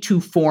coming to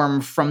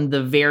form from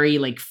the very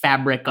like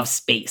fabric of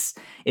space.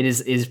 It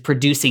is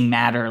producing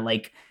matter,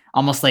 like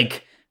almost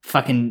like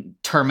fucking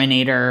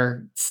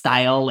Terminator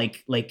style,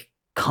 like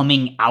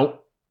coming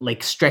out,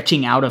 like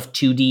stretching out of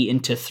 2D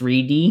into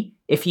 3D,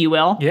 if you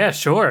will. Yeah,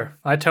 sure.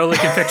 I totally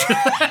can picture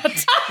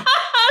that.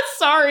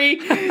 Sorry.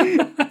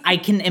 I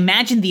can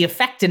imagine the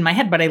effect in my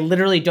head, but I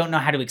literally don't know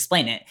how to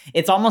explain it.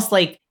 It's almost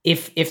like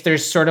if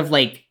there's sort of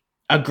like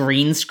a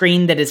green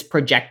screen that is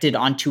projected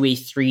onto a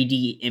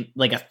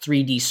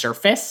 3D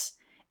surface,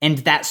 and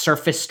that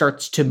surface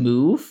starts to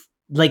move,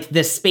 like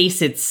the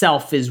space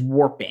itself is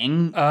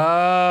warping.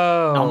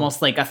 Oh.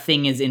 Almost like a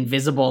thing is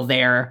invisible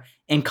there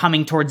and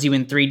coming towards you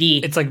in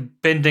 3D. It's like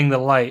bending the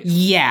light.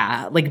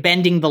 Yeah, like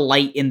bending the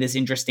light in this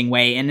interesting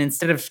way. And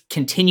instead of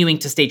continuing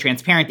to stay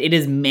transparent, it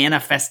is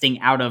manifesting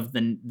out of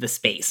the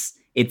space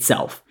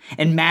itself.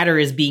 And matter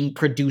is being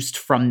produced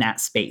from that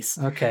space.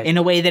 Okay. In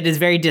a way that is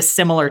very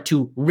dissimilar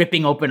to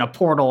ripping open a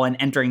portal and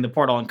entering the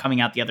portal and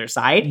coming out the other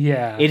side.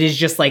 Yeah. It is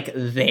just like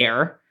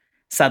there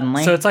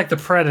suddenly. So it's like the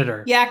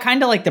Predator. Yeah,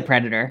 kind of like the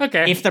Predator.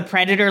 Okay. If the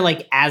Predator,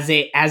 like as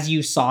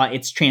you saw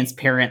its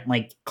transparent,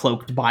 like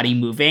cloaked body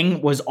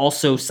moving, was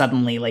also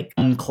suddenly like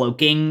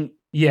uncloaking.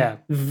 Yeah.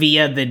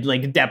 Via the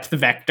like depth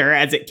vector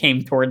as it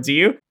came towards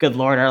you. Good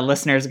Lord, our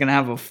listeners are gonna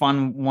have a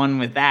fun one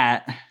with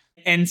that.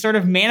 And sort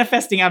of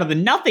manifesting out of the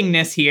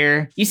nothingness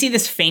here, you see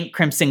this faint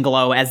crimson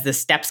glow as the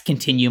steps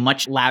continue,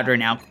 much louder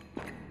now.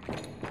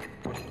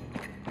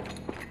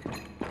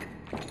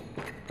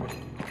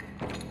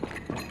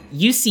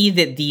 You see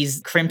that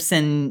these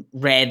crimson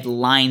red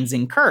lines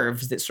and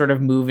curves that sort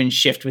of move and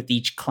shift with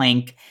each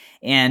clank.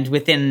 And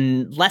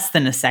within less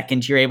than a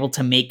second, you're able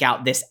to make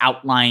out this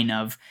outline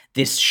of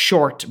this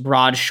short,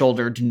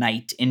 broad-shouldered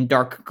knight in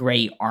dark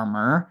gray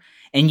armor.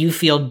 And you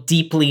feel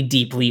deeply,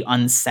 deeply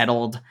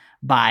unsettled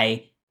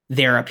by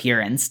their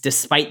appearance,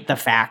 despite the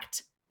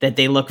fact that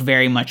they look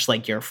very much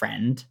like your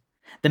friend.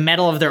 The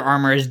metal of their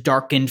armor is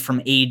darkened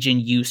from age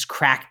and use,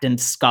 cracked and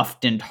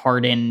scuffed and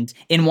hardened.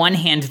 In one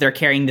hand, they're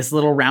carrying this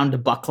little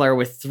round buckler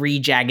with 3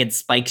 jagged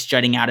spikes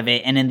jutting out of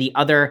it, and in the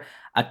other,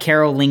 a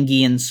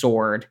Carolingian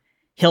sword,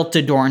 hilt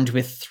adorned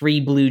with 3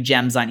 blue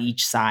gems on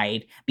each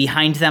side.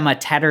 Behind them, a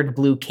tattered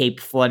blue cape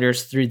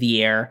flutters through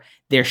the air,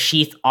 their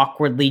sheath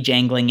awkwardly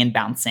jangling and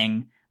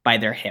bouncing by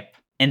their hip.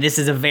 And this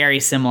is a very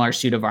similar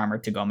suit of armor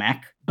to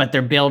Gomek, but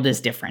their build is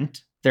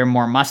different. They're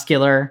more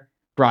muscular,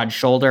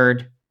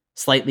 broad-shouldered,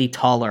 slightly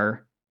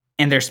taller,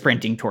 and they're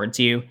sprinting towards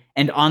you.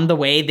 And on the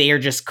way, they are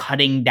just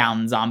cutting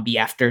down zombie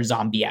after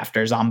zombie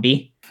after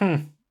zombie. Who the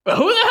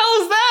hell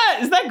is that?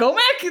 Is that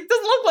Gomek? It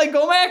doesn't look like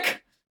Gomek.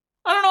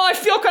 I don't know, I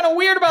feel kind of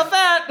weird about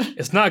that.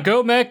 It's not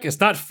Gomek, it's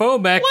not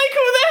Fomek. Like,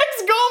 who the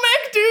heck's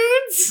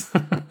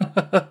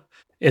Gomek, dudes?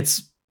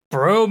 It's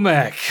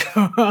Bromec.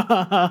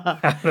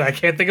 I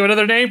can't think of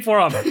another name for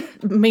him.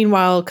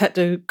 Meanwhile, cut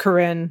to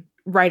Corinne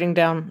writing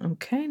down,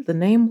 okay, the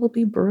name will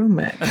be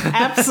Bromec.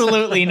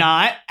 Absolutely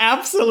not.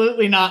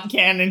 Absolutely not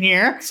canon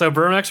here. So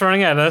Bromec's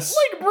running at us.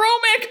 Like,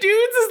 Bromec,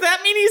 dudes, does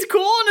that mean he's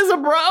cool and is a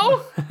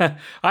bro?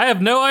 I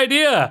have no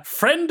idea.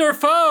 Friend or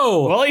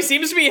foe? Well, he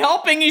seems to be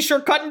helping. He's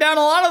sure cutting down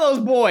a lot of those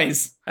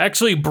boys.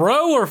 Actually,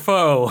 bro or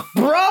foe?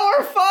 Bro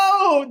or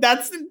foe?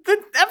 That's the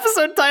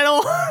episode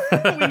title.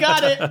 We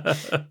got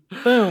it.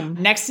 Boom.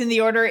 Next in the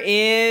order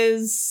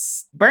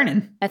is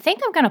Burnin. I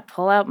think I'm gonna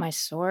pull out my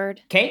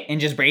sword. Okay,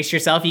 and just brace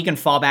yourself. You can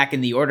fall back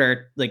in the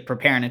order, like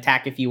prepare an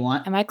attack if you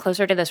want. Am I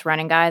closer to this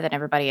running guy than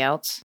everybody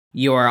else?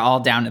 You are all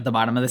down at the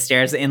bottom of the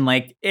stairs in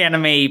like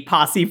anime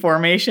posse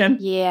formation.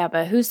 Yeah,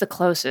 but who's the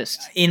closest?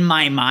 In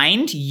my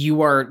mind,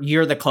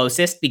 you're the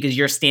closest because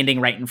you're standing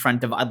right in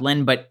front of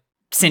Udlin, but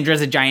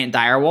Syndra's a giant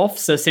direwolf,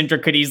 so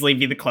Syndra could easily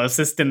be the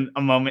closest in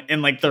a moment,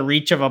 in like the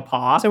reach of a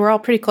paw. So we're all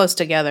pretty close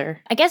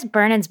together. I guess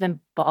Burnin's been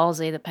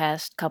ballsy the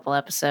past couple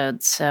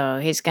episodes, so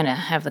he's gonna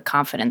have the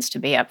confidence to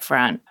be up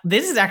front.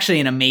 This is actually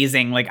an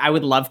amazing, like, I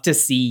would love to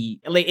see,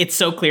 like, it's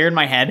so clear in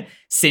my head.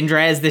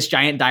 Syndra is this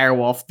giant dire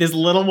wolf, this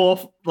little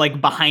wolf, like,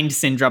 behind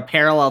Syndra,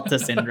 parallel to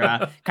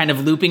Syndra, kind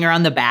of looping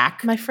around the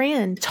back. My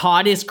friend.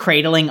 Todd is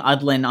cradling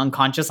Udlin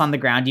unconscious on the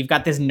ground. You've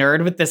got this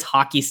nerd with this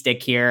hockey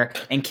stick here,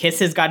 and Kiss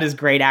has got his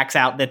great axe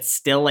out that's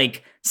still,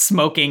 like,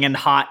 smoking and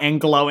hot and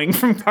glowing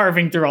from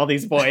carving through all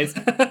these boys.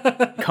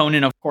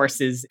 Conan, of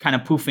course, is kind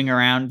of poofing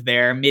around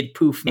there,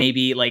 mid-poof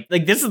maybe. Like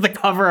this is the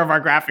cover of our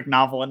graphic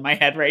novel in my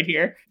head right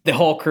here. The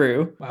whole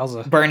crew.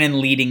 Wowza.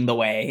 Burnin leading the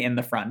way in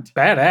the front.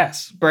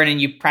 Badass. Burnin,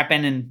 you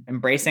prepping and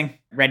embracing,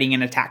 readying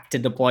an attack to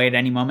deploy at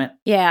any moment.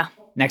 Yeah.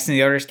 Next in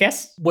the order is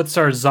Kiss. What's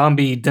our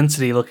zombie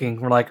density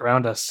looking like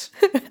around us?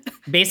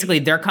 Basically,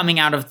 they're coming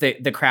out of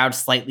the crowd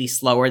slightly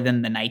slower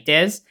than the knight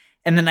is,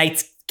 and the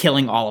knight's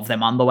killing all of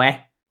them on the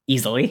way.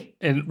 Easily.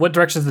 And what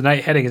direction is the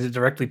knight heading? Is it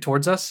directly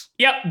towards us?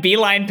 Yep,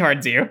 beeline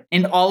towards you.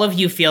 And all of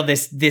you feel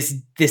this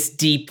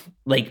deep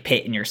like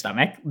pit in your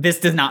stomach. This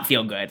does not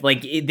feel good.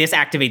 Like this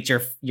activates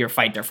your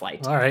fight or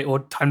flight. All right, well,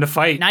 time to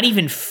fight. Not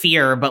even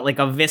fear, but like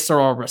a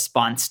visceral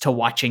response to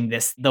watching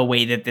this, the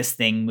way that this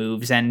thing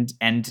moves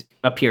and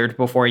appeared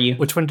before you.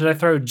 Which one did I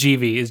throw?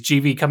 GV. Is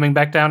GV coming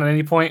back down at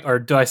any point, or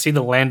do I see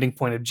the landing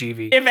point of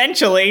GV?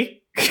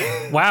 Eventually.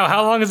 Wow,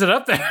 how long is it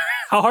up there?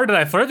 How hard did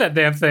I throw that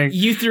damn thing?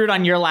 You threw it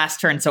on your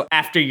last turn, so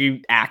after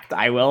you act,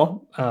 I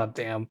will. Oh,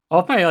 damn.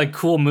 All of my like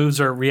cool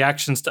moves are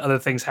reactions to other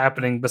things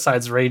happening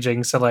besides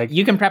raging, so like...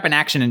 You can prep an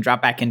action and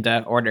drop back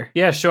into order.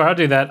 Yeah, sure, I'll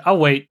do that. I'll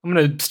wait. I'm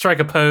gonna strike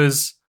a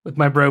pose with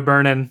my bro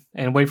Burnin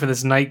and wait for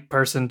this knight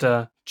person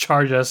to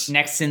charge us.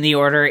 Next in the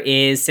order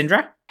is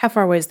Syndra. How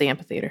far away is the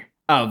amphitheater?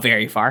 Oh,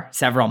 very far.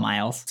 Several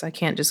miles. So I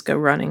can't just go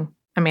running.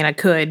 I mean, I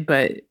could,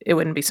 but it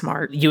wouldn't be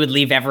smart. You would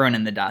leave everyone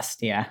in the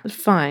dust, yeah.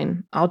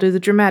 Fine. I'll do the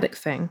dramatic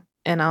thing.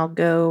 And I'll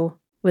go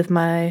with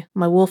my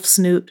wolf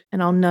snoot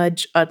and I'll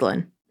nudge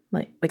Udlin.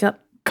 Like, wake up.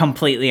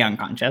 Completely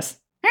unconscious.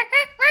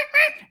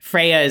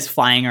 Freya is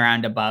flying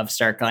around above,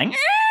 circling.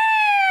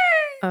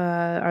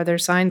 Are there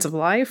signs of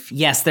life?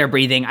 Yes, they're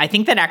breathing. I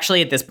think that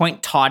actually at this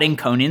point, Todd and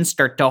Conan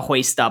start to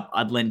hoist up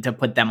Udlin to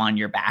put them on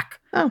your back.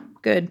 Oh,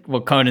 good.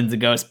 Well, Conan's a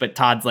ghost, but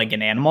Todd's like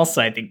an animal,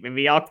 so I think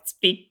maybe I'll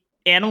speak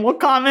animal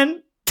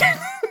common.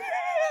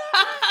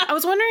 I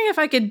was wondering if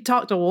I could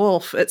talk to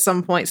Wolf at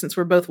some point since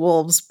we're both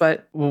wolves,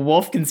 but... Well,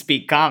 Wolf can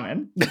speak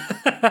common.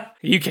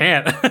 You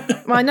can't.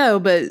 Well, I know,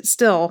 but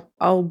still,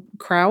 I'll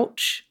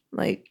crouch.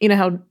 Like, you know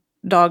how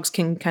dogs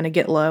can kind of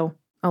get low?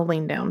 I'll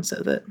lean down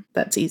so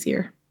that's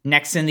easier.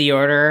 Next in the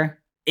order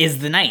is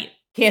the knight.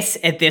 Kiss,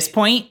 at this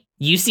point,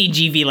 you see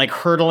GV like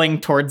hurtling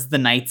towards the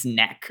knight's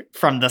neck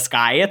from the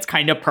sky. It's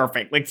kind of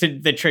perfect. Like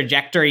the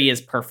trajectory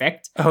is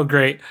perfect. Oh,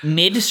 great.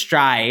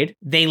 Mid-stride,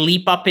 they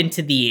leap up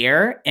into the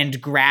air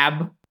and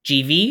grab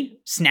GV,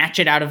 snatch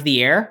it out of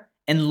the air,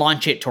 and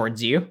launch it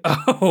towards you.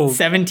 Oh.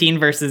 17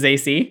 versus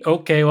AC.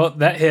 Okay, well,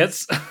 that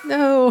hits.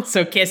 No.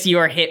 So, Kiss, you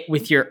are hit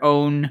with your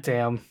own...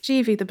 Damn.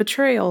 Jeevy, the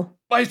betrayal.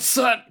 My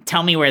son.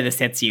 Tell me where this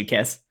hits you,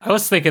 Kiss. I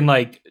was thinking,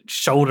 like,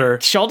 shoulder.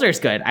 Shoulder's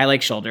good. I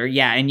like shoulder.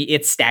 Yeah, and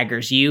it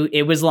staggers you.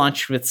 It was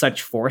launched with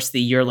such force that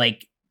you're,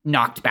 like,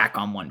 knocked back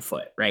on one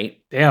foot, right?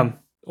 Damn.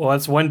 Well,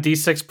 that's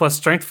 1d6 plus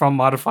strength from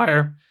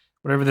modifier.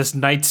 Whatever this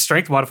knight's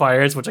strength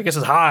modifier is, which I guess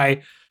is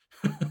high.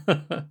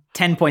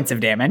 10 points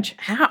of damage.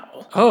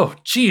 How? Oh,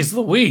 geez,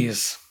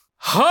 Louise.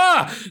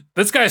 Ha!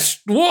 This guy's...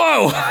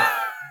 Whoa!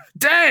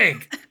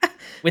 Dang!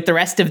 With the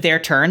rest of their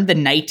turn, the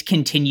knight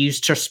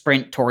continues to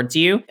sprint towards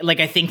you. Like,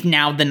 I think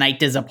now the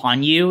knight is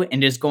upon you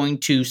and is going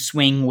to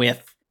swing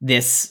with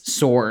this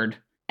sword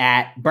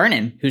at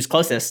Burnin, who's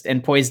closest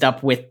and poised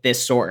up with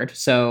this sword.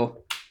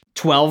 So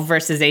 12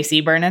 versus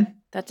AC, Burnin.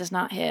 That does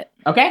not hit.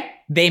 Okay.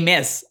 They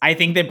miss. I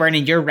think that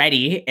Burnin, you're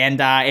ready.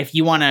 And if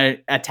you want to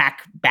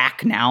attack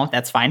back now,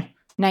 that's fine.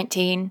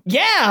 19.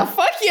 Yeah,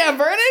 fuck yeah,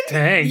 Burnin.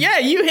 Dang. Yeah,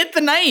 you hit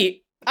the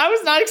knight. I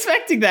was not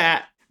expecting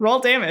that. Roll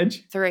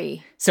damage.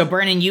 3. So,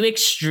 Vernon, you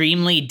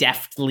extremely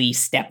deftly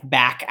step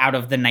back out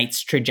of the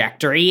knight's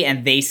trajectory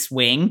and they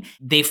swing.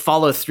 They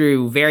follow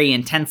through very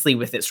intensely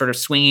with it, sort of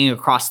swinging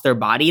across their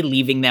body,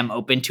 leaving them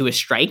open to a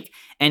strike.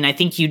 And I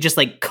think you just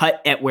like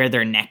cut at where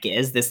their neck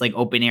is, this like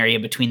open area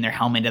between their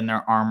helmet and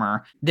their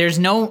armor. There's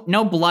no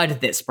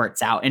blood that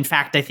spurts out. In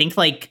fact, I think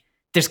like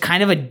there's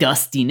kind of a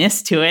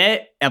dustiness to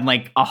it and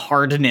like a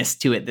hardness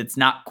to it that's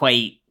not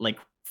quite like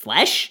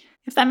flesh,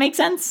 if that makes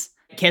sense.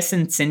 Kiss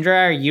and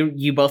Syndra, are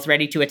you both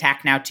ready to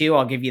attack now too?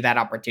 I'll give you that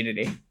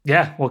opportunity.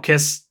 Yeah, well,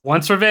 Kiss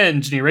wants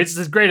revenge, and he raises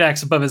his great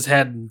axe above his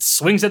head and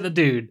swings at the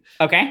dude.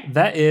 Okay.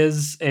 That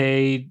is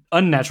a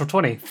unnatural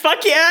 20.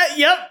 Fuck yeah,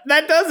 yep,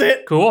 that does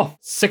it. Cool.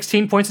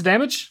 16 points of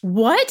damage.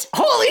 What?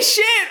 Holy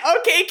shit,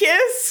 okay,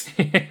 Kiss.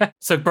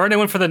 So Burnin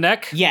went for the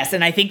neck. Yes,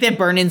 and I think that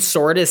Burnin's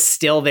sword is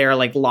still there,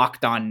 like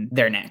locked on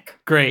their neck.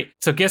 Great.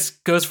 So Kiss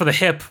goes for the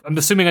hip, I'm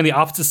assuming on the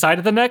opposite side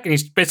of the neck, and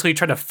he's basically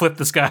trying to flip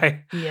this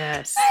guy.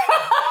 Yes.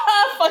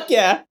 Fuck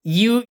yeah.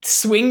 You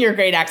swing your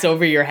great axe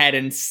over your head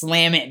and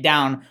slam it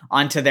down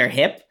onto their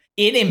hip.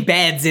 It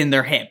embeds in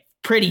their hip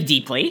pretty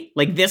deeply.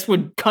 Like this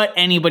would cut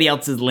anybody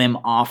else's limb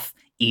off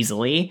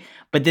easily.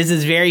 But this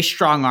is very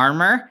strong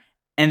armor,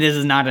 and this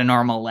is not a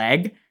normal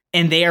leg.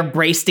 And they are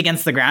braced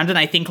against the ground, and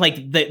I think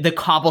like the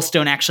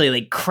cobblestone actually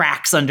like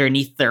cracks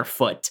underneath their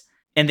foot,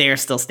 and they are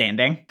still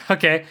standing.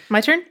 Okay.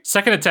 My turn?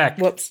 Second attack.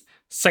 Whoops.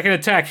 Second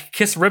attack.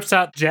 Kiss rips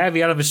out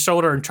Javi out of his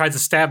shoulder and tries to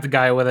stab the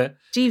guy with it.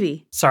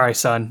 GV. Sorry,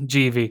 son.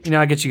 GV. You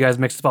know, I get you guys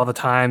mixed up all the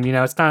time. You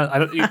know, it's not, I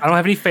don't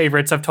have any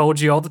favorites. I've told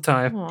you all the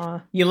time.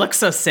 Aw. You look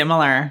so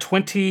similar.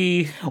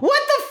 20.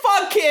 What the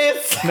fuck,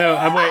 Kiss? No,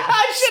 I'm wait.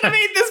 I should have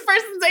made this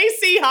person's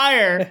AC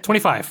higher.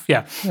 25.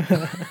 Yeah.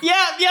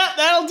 Yeah,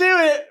 that'll do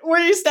it.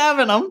 Where are you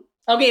stabbing them?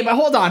 Okay, but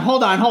hold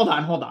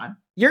on.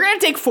 You're gonna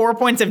take 4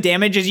 points of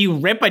damage as you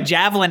rip a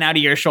javelin out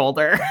of your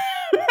shoulder.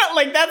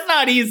 Like, that's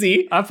not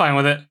easy. I'm fine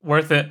with it.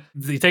 Worth it.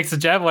 He takes the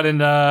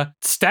javelin and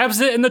stabs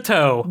it in the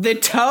toe. The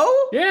toe?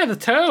 Yeah, the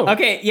toe.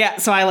 Okay, yeah,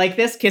 so I like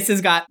this. Kiss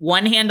has got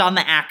one hand on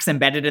the axe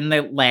embedded in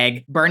the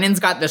leg. Burnin's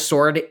got the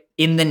sword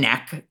in the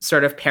neck,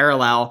 sort of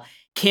parallel.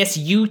 Kiss,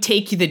 you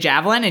take the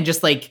javelin and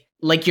just like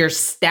you're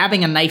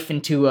stabbing a knife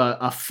into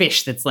a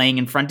fish that's laying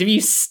in front of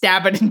you,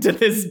 stab it into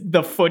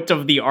the foot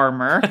of the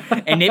armor,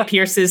 and it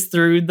pierces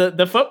through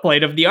the foot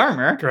plate of the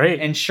armor. Great.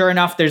 And sure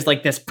enough, there's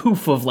like this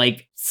poof of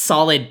like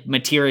solid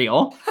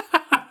material.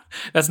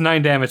 That's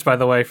 9 damage, by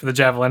the way, for the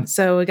javelin.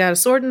 So we got a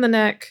sword in the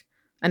neck,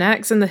 an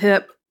axe in the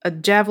hip, a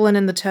javelin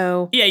in the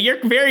toe. Yeah, you're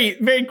very,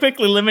 very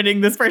quickly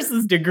limiting this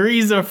person's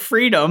degrees of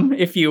freedom,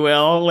 if you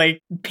will,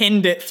 like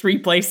pinned at 3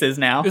 places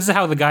now. This is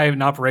how the guy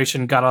in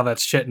operation got all that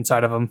shit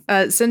inside of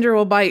him. Cinder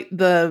will bite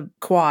the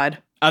quad.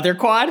 Other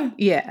quad?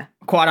 Yeah.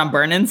 Quad on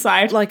Burnin's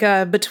side? Like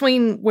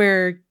between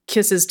where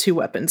Kiss's 2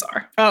 weapons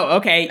are. Oh,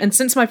 okay. And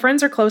since my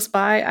friends are close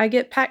by, I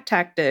get pack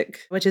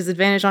tactic, which is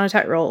advantage on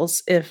attack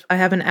rolls if I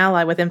have an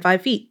ally within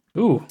 5 feet.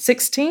 Ooh.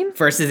 16?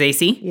 Versus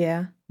AC?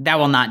 Yeah. That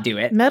will not do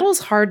it. Metal's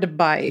hard to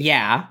bite.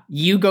 Yeah.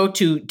 You go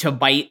to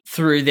bite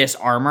through this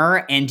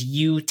armor and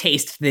you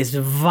taste this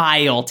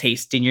vile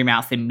taste in your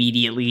mouth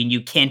immediately, and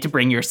you can't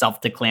bring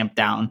yourself to clamp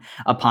down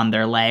upon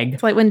their leg.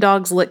 It's like when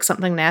dogs lick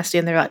something nasty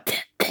and they're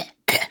like...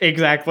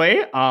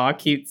 Exactly. Aw,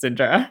 cute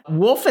Syndra.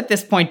 Wolf at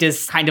this point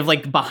is kind of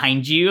like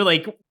behind you.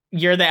 Like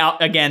you're the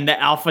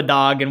alpha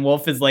dog, and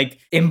Wolf is like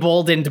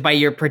emboldened by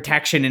your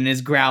protection and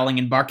is growling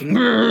and barking.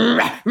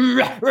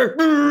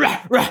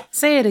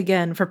 Say it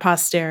again for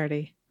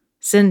posterity.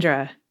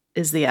 Syndra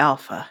is the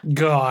alpha.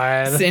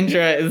 God.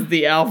 Syndra is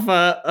the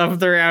alpha of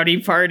the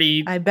Rowdy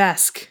Party. I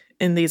bask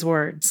in these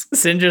words.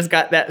 Syndra's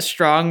got that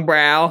strong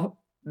brow,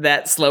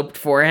 that sloped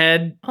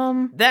forehead,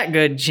 that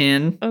good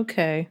chin.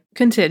 Okay.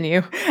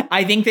 Continue.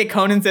 I think that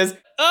Conan says,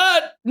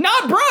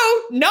 not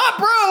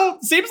bro,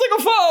 seems like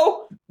a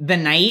foe. The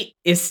knight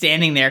is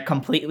standing there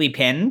completely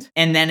pinned,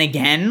 and then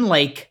again,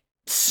 like,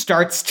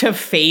 starts to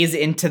phase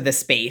into the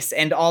space,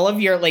 and all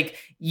of your, like,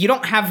 you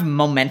don't have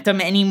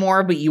momentum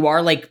anymore, but you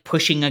are, like,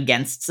 pushing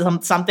against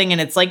something, and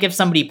it's like if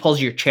somebody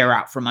pulls your chair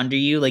out from under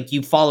you, like,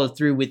 you follow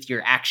through with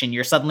your action,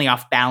 you're suddenly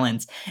off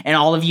balance, and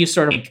all of you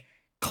sort of, like,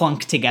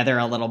 clunk together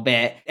a little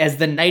bit as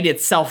the knight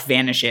itself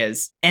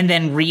vanishes and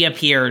then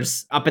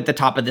reappears up at the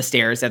top of the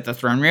stairs at the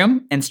throne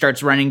room and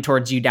starts running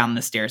towards you down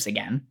the stairs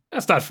again.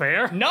 That's not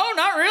fair. No,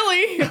 not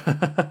really.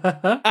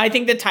 I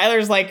think that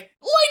Tyler's like,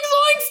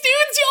 zoinks,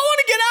 dudes, y'all want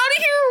to get out of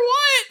here or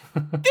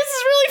what? This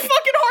is really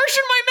fucking harsh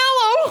in my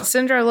mellow.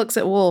 Syndra looks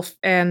at Wolf,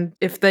 and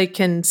if they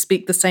can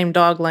speak the same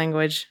dog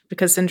language,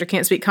 because Syndra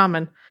can't speak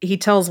common, he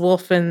tells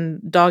Wolf in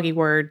doggy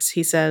words.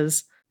 He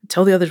says,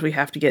 tell the others we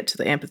have to get to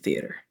the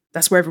amphitheater.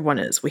 That's where everyone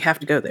is. We have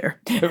to go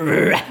there. Syndra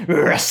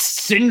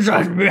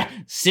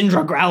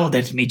growled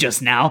at me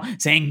just now,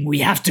 saying we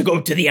have to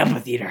go to the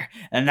amphitheater.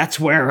 And that's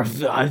where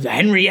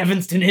Henry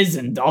Evanston is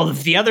and all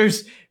of the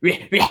others.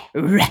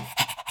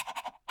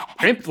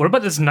 What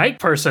about this night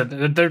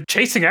person? They're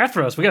chasing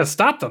after us. We gotta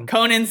stop them.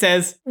 Conan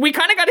says, we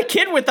kind of got a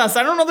kid with us.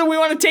 I don't know that we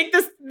want to take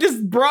this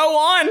bro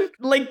on,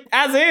 like,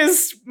 as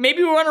is.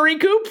 Maybe we want to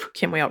recoup.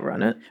 Can we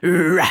outrun it?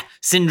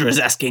 Syndra's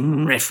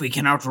asking if we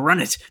can outrun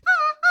it.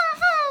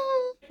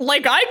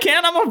 Like I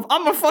can.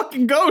 I'm a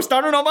fucking ghost.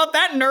 I don't know about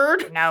that,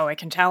 nerd. No, it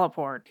can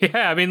teleport.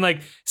 Yeah, I mean,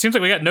 like, seems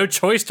like we got no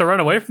choice to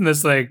run away from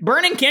this thing.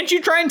 Vernon, can't you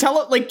try and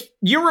tell it, like,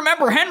 you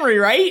remember Henry,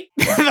 right?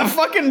 The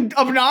fucking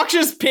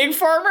obnoxious pig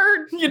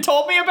farmer you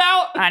told me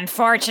about?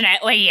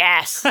 Unfortunately,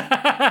 yes.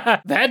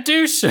 That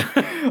douche?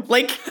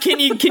 Like,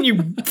 can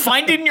you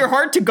find it in your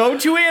heart to go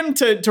to him,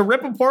 to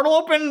rip a portal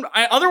open?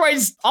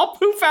 Otherwise, I'll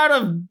poof out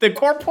of the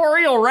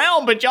corporeal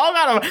realm, but y'all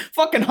gotta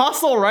fucking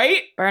hustle,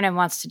 right? Vernon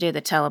wants to do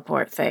the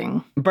teleport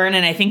thing.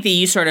 Vernon, I think that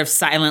you sort of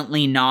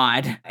silently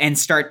nod and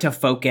start to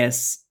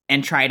focus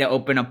and try to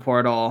open a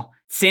portal.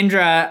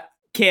 Syndra,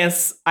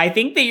 Kiss, I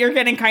think that you're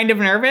getting kind of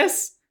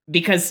nervous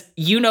because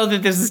you know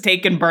that this has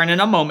taken Vernon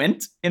a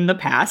moment in the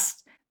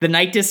past. The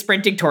knight is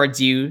sprinting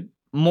towards you.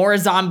 More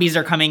zombies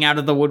are coming out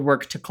of the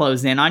woodwork to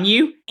close in on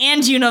you.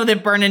 And you know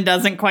that Vernon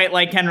doesn't quite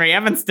like Henry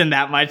Evanston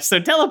that much, so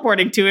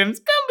teleporting to him is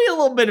going to be a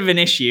little bit of an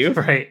issue.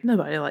 Right.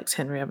 Nobody likes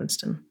Henry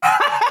Evanston.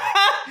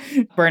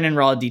 Vernon,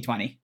 roll a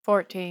d20.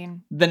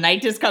 14. The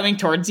knight is coming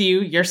towards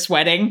you. You're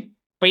sweating,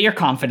 but you're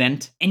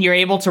confident. And you're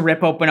able to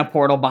rip open a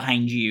portal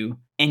behind you.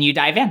 And you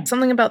dive in.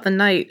 Something about the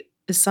knight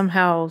is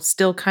somehow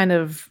still kind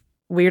of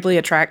weirdly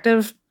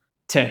attractive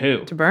To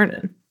who? to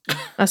Vernon.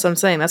 That's what I'm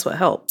saying. That's what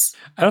helps.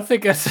 I don't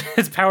think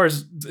his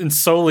power's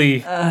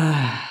solely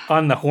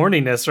on the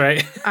horniness,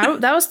 right?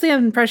 That was the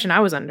impression I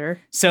was under.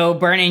 So,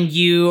 Vernon,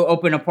 you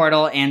open a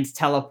portal and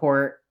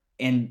teleport.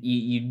 And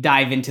you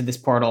dive into this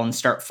portal and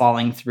start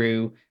falling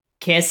through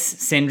Kiss,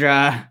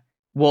 Syndra,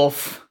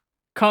 Wolf,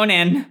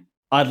 Conan,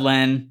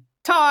 Udlin,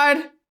 Todd,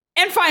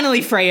 and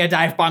finally Freya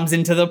dive bombs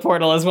into the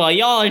portal as well.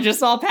 Y'all are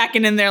just all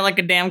packing in there like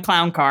a damn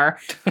clown car.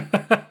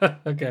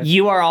 Okay.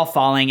 You are all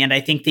falling, and I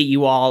think that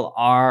you all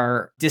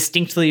are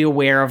distinctly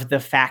aware of the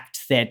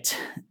fact that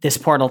this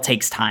portal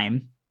takes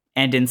time.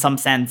 And in some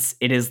sense,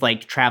 it is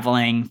like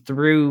traveling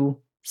through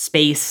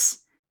space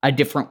a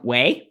different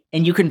way.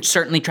 And you can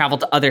certainly travel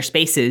to other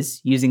spaces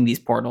using these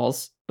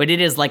portals, but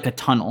it is like a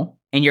tunnel.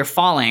 And you're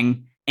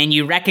falling, and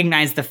you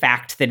recognize the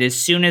fact that as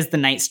soon as the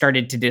night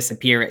started to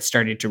disappear, it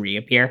started to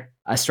reappear.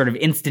 A sort of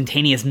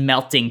instantaneous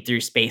melting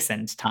through space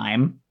and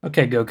time.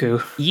 Okay,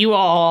 Goku. You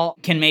all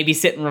can maybe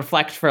sit and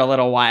reflect for a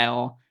little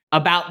while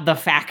about the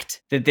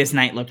fact that this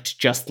knight looked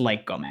just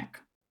like Gomek,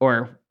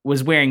 or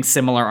was wearing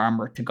similar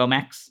armor to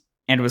Gomek's,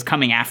 and was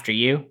coming after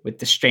you with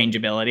this strange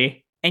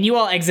ability. And you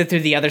all exit through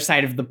the other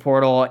side of the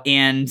portal,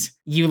 and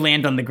you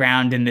land on the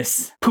ground in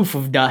this poof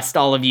of dust,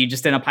 all of you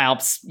just in a pile.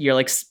 You're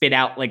like spit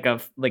out like a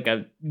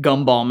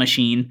gumball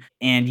machine,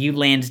 and you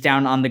land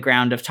down on the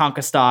ground of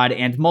Tonkastad,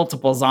 and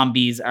multiple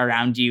zombies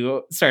around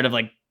you sort of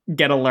like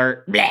get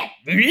alert.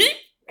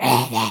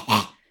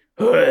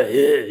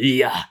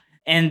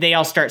 And they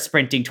all start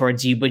sprinting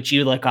towards you, but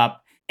you look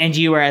up, and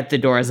you are at the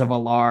doors of a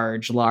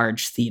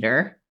large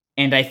theater.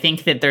 And I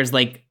think that there's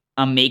like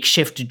a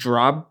makeshift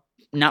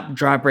not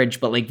drawbridge,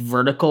 but like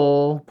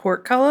vertical.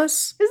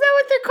 Portcullis? Is that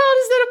what they're called?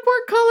 Is that a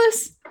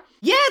portcullis?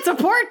 Yeah, it's a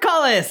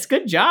portcullis.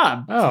 Good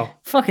job. Oh.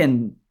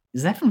 Fucking,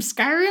 is that from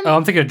Skyrim? Oh,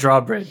 I'm thinking of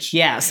drawbridge.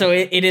 Yeah, so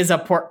it is a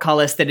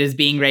portcullis that is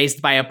being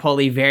raised by a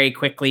pulley very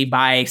quickly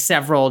by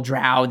several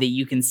drow that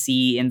you can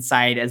see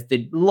inside as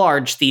the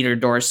large theater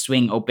doors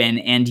swing open,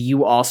 and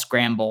you all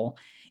scramble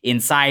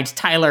inside.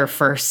 Tyler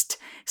first,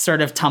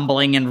 sort of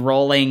tumbling and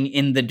rolling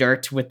in the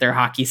dirt with their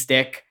hockey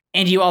stick.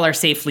 And you all are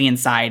safely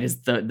inside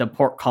as the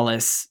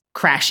portcullis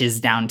crashes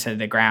down to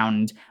the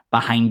ground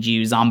behind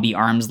you, zombie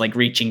arms like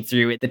reaching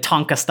through it. The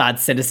Tonkastad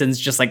citizens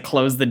just like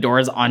close the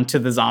doors onto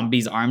the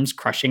zombies' arms,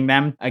 crushing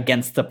them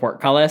against the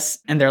portcullis.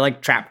 And they're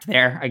like trapped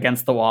there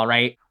against the wall,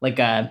 right? Like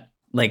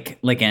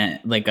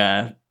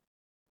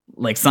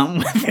something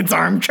with its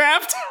arm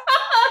trapped.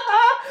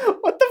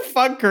 What the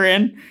fuck,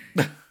 Corinne?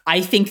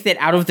 I think that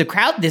out of the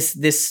crowd,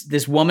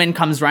 this woman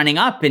comes running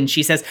up and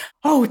she says,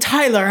 "Oh,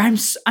 Tyler, I'm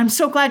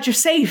so glad you're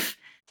safe.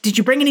 Did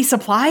you bring any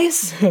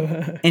supplies?"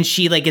 And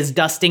she like is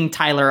dusting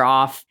Tyler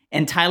off,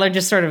 and Tyler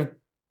just sort of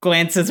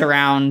glances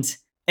around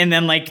and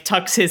then like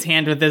tucks his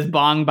hand with his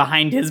bong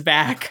behind his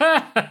back.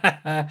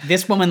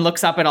 This woman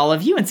looks up at all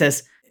of you and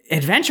says,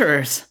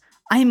 "Adventurers,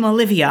 I'm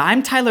Olivia.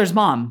 I'm Tyler's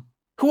mom.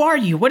 Who are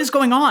you? What is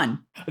going on?"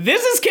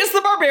 "This is Kiss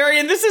the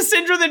Barbarian. This is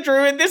Syndra the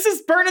Druid. This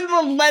is Burnin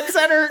the Lead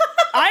Center.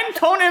 I'm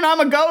Conan. I'm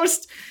a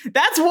ghost.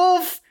 That's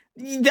Wolf.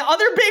 The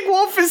other big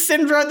wolf is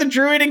Syndra the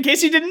Druid. In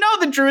case you didn't know,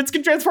 the Druids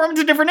can transform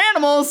into different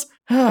animals."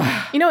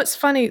 You know, it's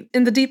funny,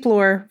 in the deep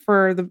lore,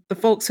 for the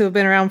folks who have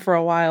been around for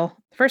a while,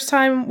 the first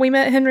time we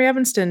met Henry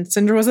Evanston,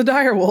 Syndra was a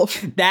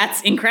direwolf.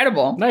 That's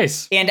incredible.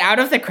 Nice. And out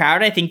of the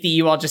crowd, I think that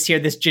you all just hear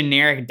this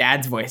generic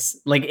dad's voice.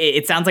 Like,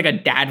 it sounds like a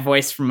dad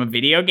voice from a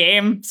video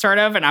game, sort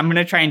of, and I'm going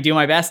to try and do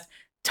my best.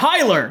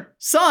 "Tyler,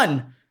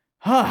 son,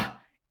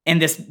 And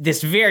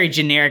this very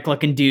generic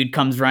looking dude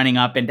comes running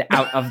up and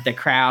out of the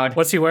crowd.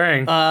 What's he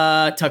wearing?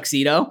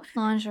 Tuxedo.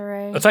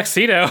 Lingerie. A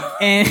tuxedo.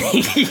 And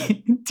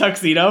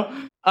tuxedo.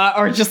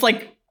 Or just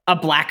like a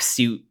black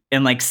suit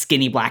and like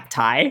skinny black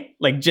tie.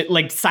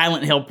 Like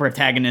Silent Hill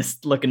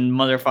protagonist looking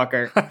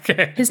motherfucker.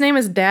 Okay. His name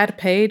is Dad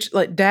Page.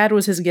 Like, Dad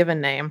was his given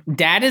name.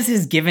 Dad is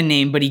his given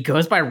name, but he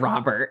goes by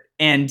Robert.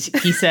 And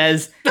he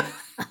says,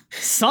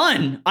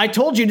 son, I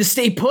told you to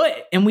stay put,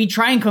 and we'd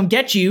try and come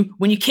get you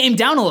when you came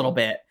down a little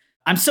bit.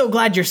 I'm so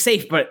glad you're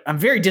safe, but I'm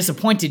very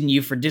disappointed in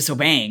you for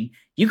disobeying.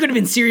 You could have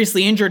been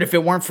seriously injured if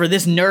it weren't for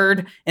this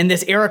nerd and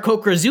this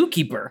Aarakocra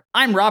zookeeper.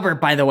 I'm Robert,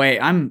 by the way.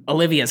 I'm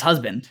Olivia's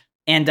husband.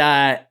 And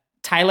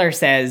Tyler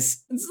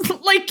says,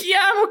 like,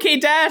 yeah, I'm okay,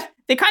 Dad.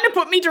 They kind of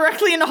put me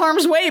directly into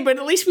harm's way, but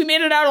at least we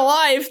made it out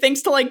alive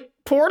thanks to, like,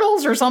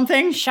 portals or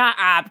something. Shut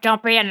up.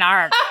 Don't be a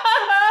narc.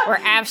 We're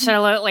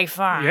absolutely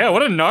fine. Yeah,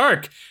 what a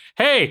narc.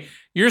 Hey,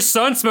 your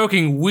son's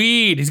smoking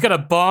weed. He's got a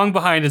bong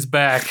behind his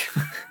back.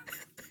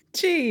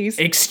 Jeez.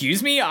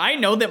 Excuse me? I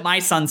know that my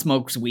son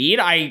smokes weed.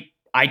 I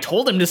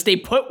told him to stay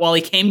put while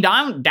he came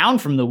down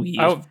from the weed.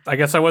 Oh, I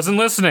guess I wasn't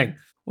listening.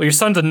 Well, your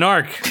son's a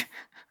narc.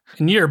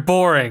 And you're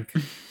boring.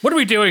 What are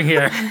we doing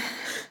here?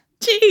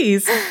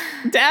 Jeez.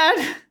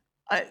 Dad,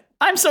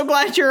 I'm so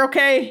glad you're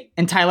okay.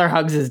 And Tyler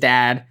hugs his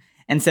dad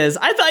and says,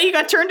 I thought you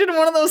got turned into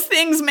one of those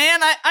things, man.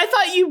 I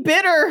thought you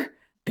bitter.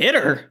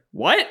 Bitter?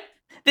 What?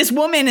 This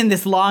woman in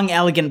this long,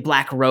 elegant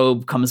black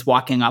robe comes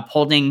walking up,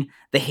 holding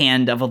the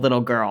hand of a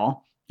little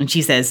girl. And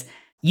she says,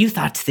 you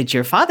thought that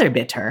your father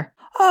bit her.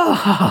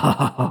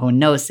 Oh,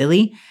 no,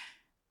 silly.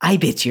 I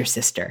bit your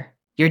sister.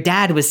 Your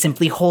dad was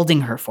simply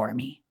holding her for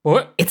me.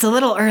 What? It's a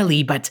little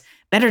early, but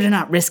better to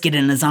not risk it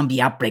in a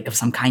zombie outbreak of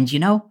some kind, you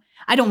know?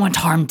 I don't want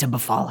harm to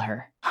befall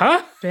her.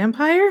 Huh?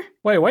 Vampire?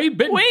 Wait, why are you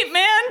bitten? Wait,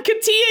 man,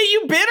 Katia,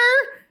 you bitter?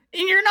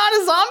 And you're not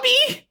a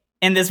zombie?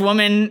 And this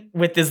woman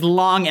with this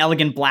long,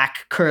 elegant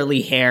black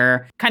curly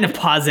hair kind of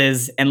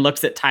pauses and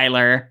looks at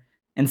Tyler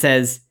and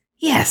says,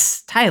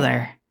 yes,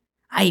 Tyler,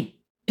 I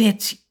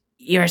bit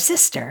your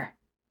sister.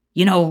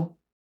 You know,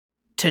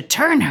 to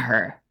turn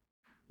her,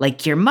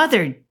 like your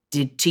mother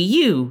did to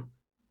you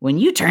when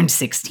you turned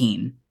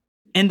 16.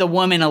 And the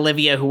woman,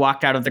 Olivia, who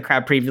walked out of the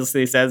crowd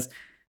previously, says,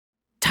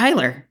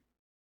 Tyler,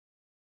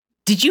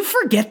 did you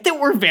forget that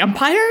we're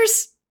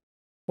vampires?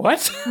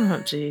 What?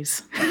 Oh,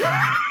 jeez.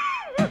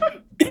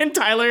 And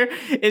Tyler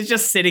is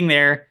just sitting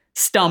there,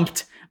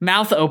 stumped,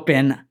 mouth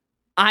open,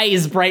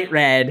 eyes bright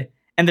red,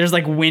 and there's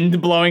like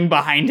wind blowing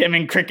behind him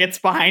and crickets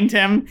behind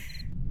him.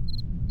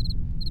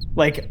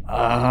 Like,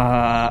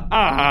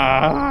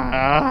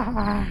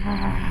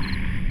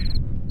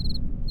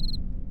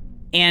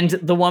 And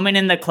the woman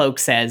in the cloak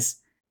says,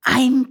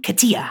 I'm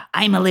Katia.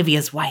 I'm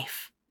Olivia's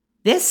wife.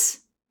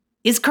 This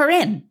is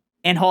Corinne.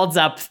 And holds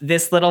up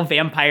this little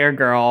vampire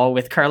girl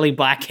with curly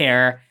black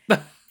hair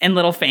and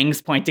little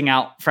fangs pointing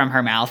out from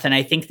her mouth. And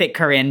I think that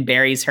Corinne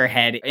buries her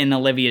head in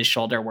Olivia's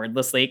shoulder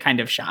wordlessly, kind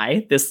of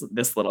shy, this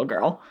little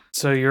girl.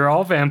 So you're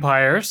all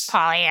vampires.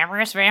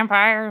 Polyamorous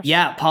vampires?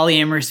 Yeah,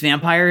 polyamorous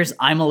vampires.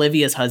 I'm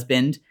Olivia's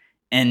husband,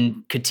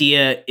 and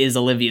Katia is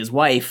Olivia's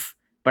wife,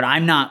 but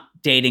I'm not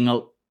dating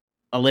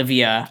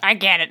Olivia. I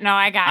get it. No,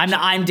 I got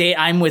it.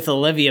 I'm with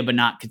Olivia, but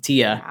not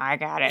Katia. I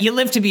got it. You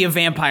live to be a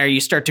vampire,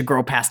 you start to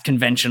grow past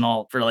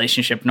conventional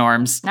relationship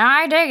norms. No,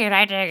 I dig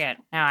it.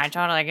 No, I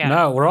totally get it.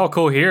 No, we're all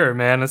cool here,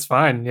 man. It's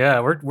fine. Yeah,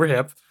 we're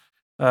hip.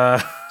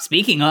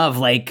 Speaking of,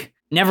 like,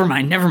 never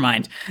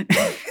mind.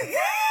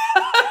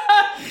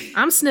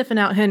 I'm sniffing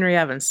out Henry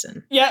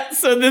Evanston. Yeah,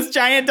 so this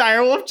giant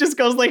direwolf just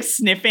goes like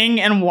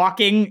sniffing and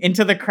walking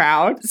into the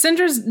crowd.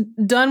 Cinder's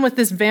done with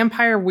this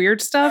vampire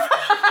weird stuff.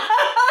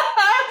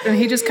 And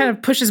he just kind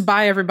of pushes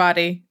by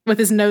everybody with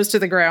his nose to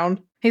the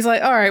ground. He's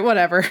like, all right,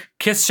 whatever.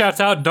 Kiss shouts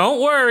out,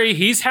 don't worry,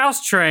 he's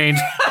house trained.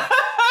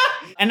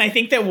 And I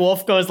think that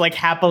Wolf goes like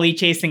happily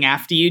chasing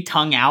after you,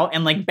 tongue out,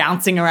 and like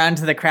bouncing around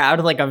to the crowd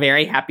like a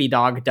very happy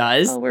dog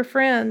does. Oh, we're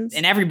friends.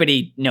 And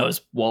everybody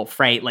knows Wolf,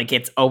 right? Like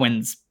it's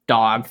Owen's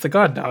dog. It's a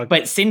god dog.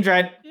 But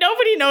Sindra,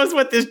 nobody knows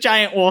what this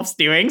giant wolf's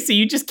doing, so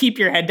you just keep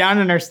your head down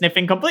and are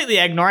sniffing, completely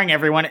ignoring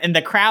everyone. And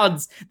the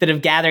crowds that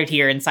have gathered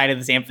here inside of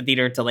this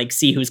amphitheater to like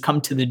see who's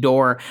come to the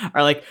door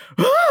are like,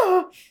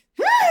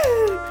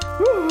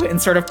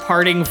 and sort of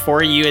parting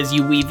for you as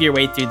you weave your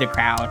way through the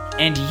crowd.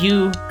 And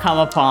you come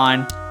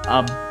upon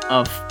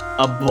a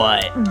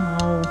butt.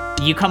 No.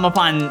 You come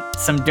upon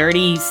some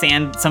dirty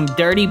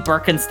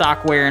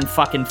Birkenstock wearing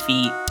fucking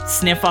feet,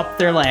 sniff up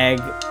their leg,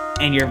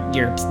 and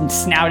your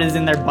snout is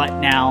in their butt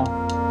now.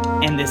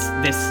 And this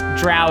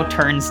drow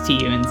turns to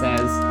you and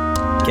says,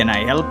 can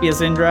I help you,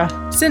 Sindra?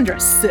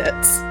 Sindra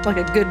sits like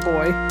a good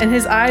boy, and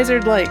his eyes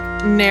are like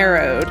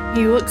narrowed.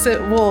 He looks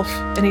at Wolf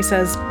and he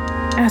says,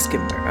 ask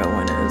him where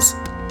Owen is.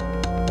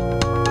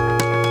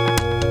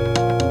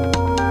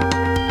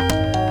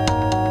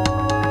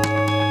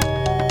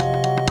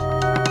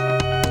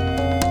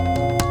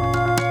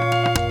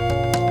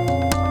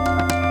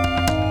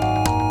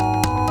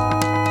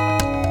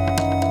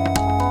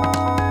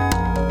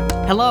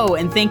 Hello,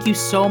 and thank you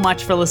so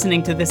much for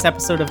listening to this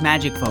episode of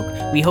Magic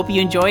Folk. We hope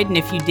you enjoyed, and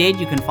if you did,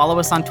 you can follow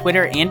us on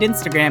Twitter and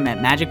Instagram at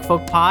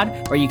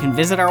MagicFolkPod, or you can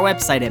visit our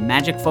website at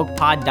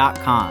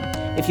magicfolkpod.com.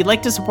 If you'd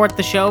like to support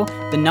the show,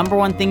 the number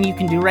one thing you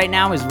can do right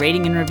now is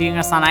rating and reviewing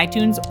us on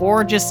iTunes,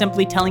 or just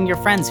simply telling your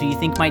friends who you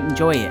think might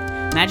enjoy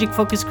it. Magic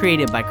Folk is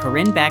created by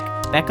Corinne Beck,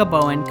 Becca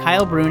Bowen,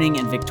 Kyle Bruning,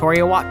 and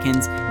Victoria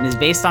Watkins, and is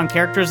based on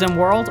characters in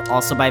World,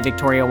 also by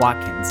Victoria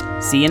Watkins.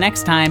 See you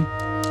next time.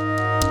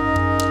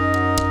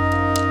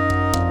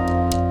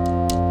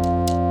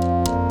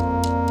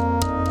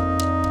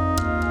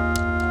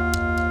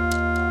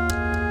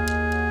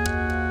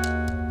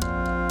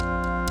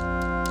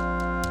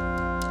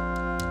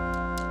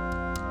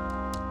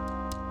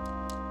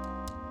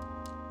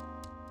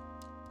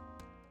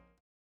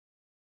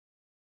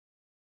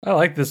 I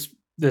like this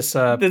This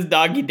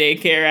doggy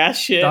daycare ass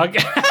shit. dog.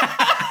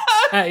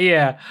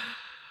 Yeah.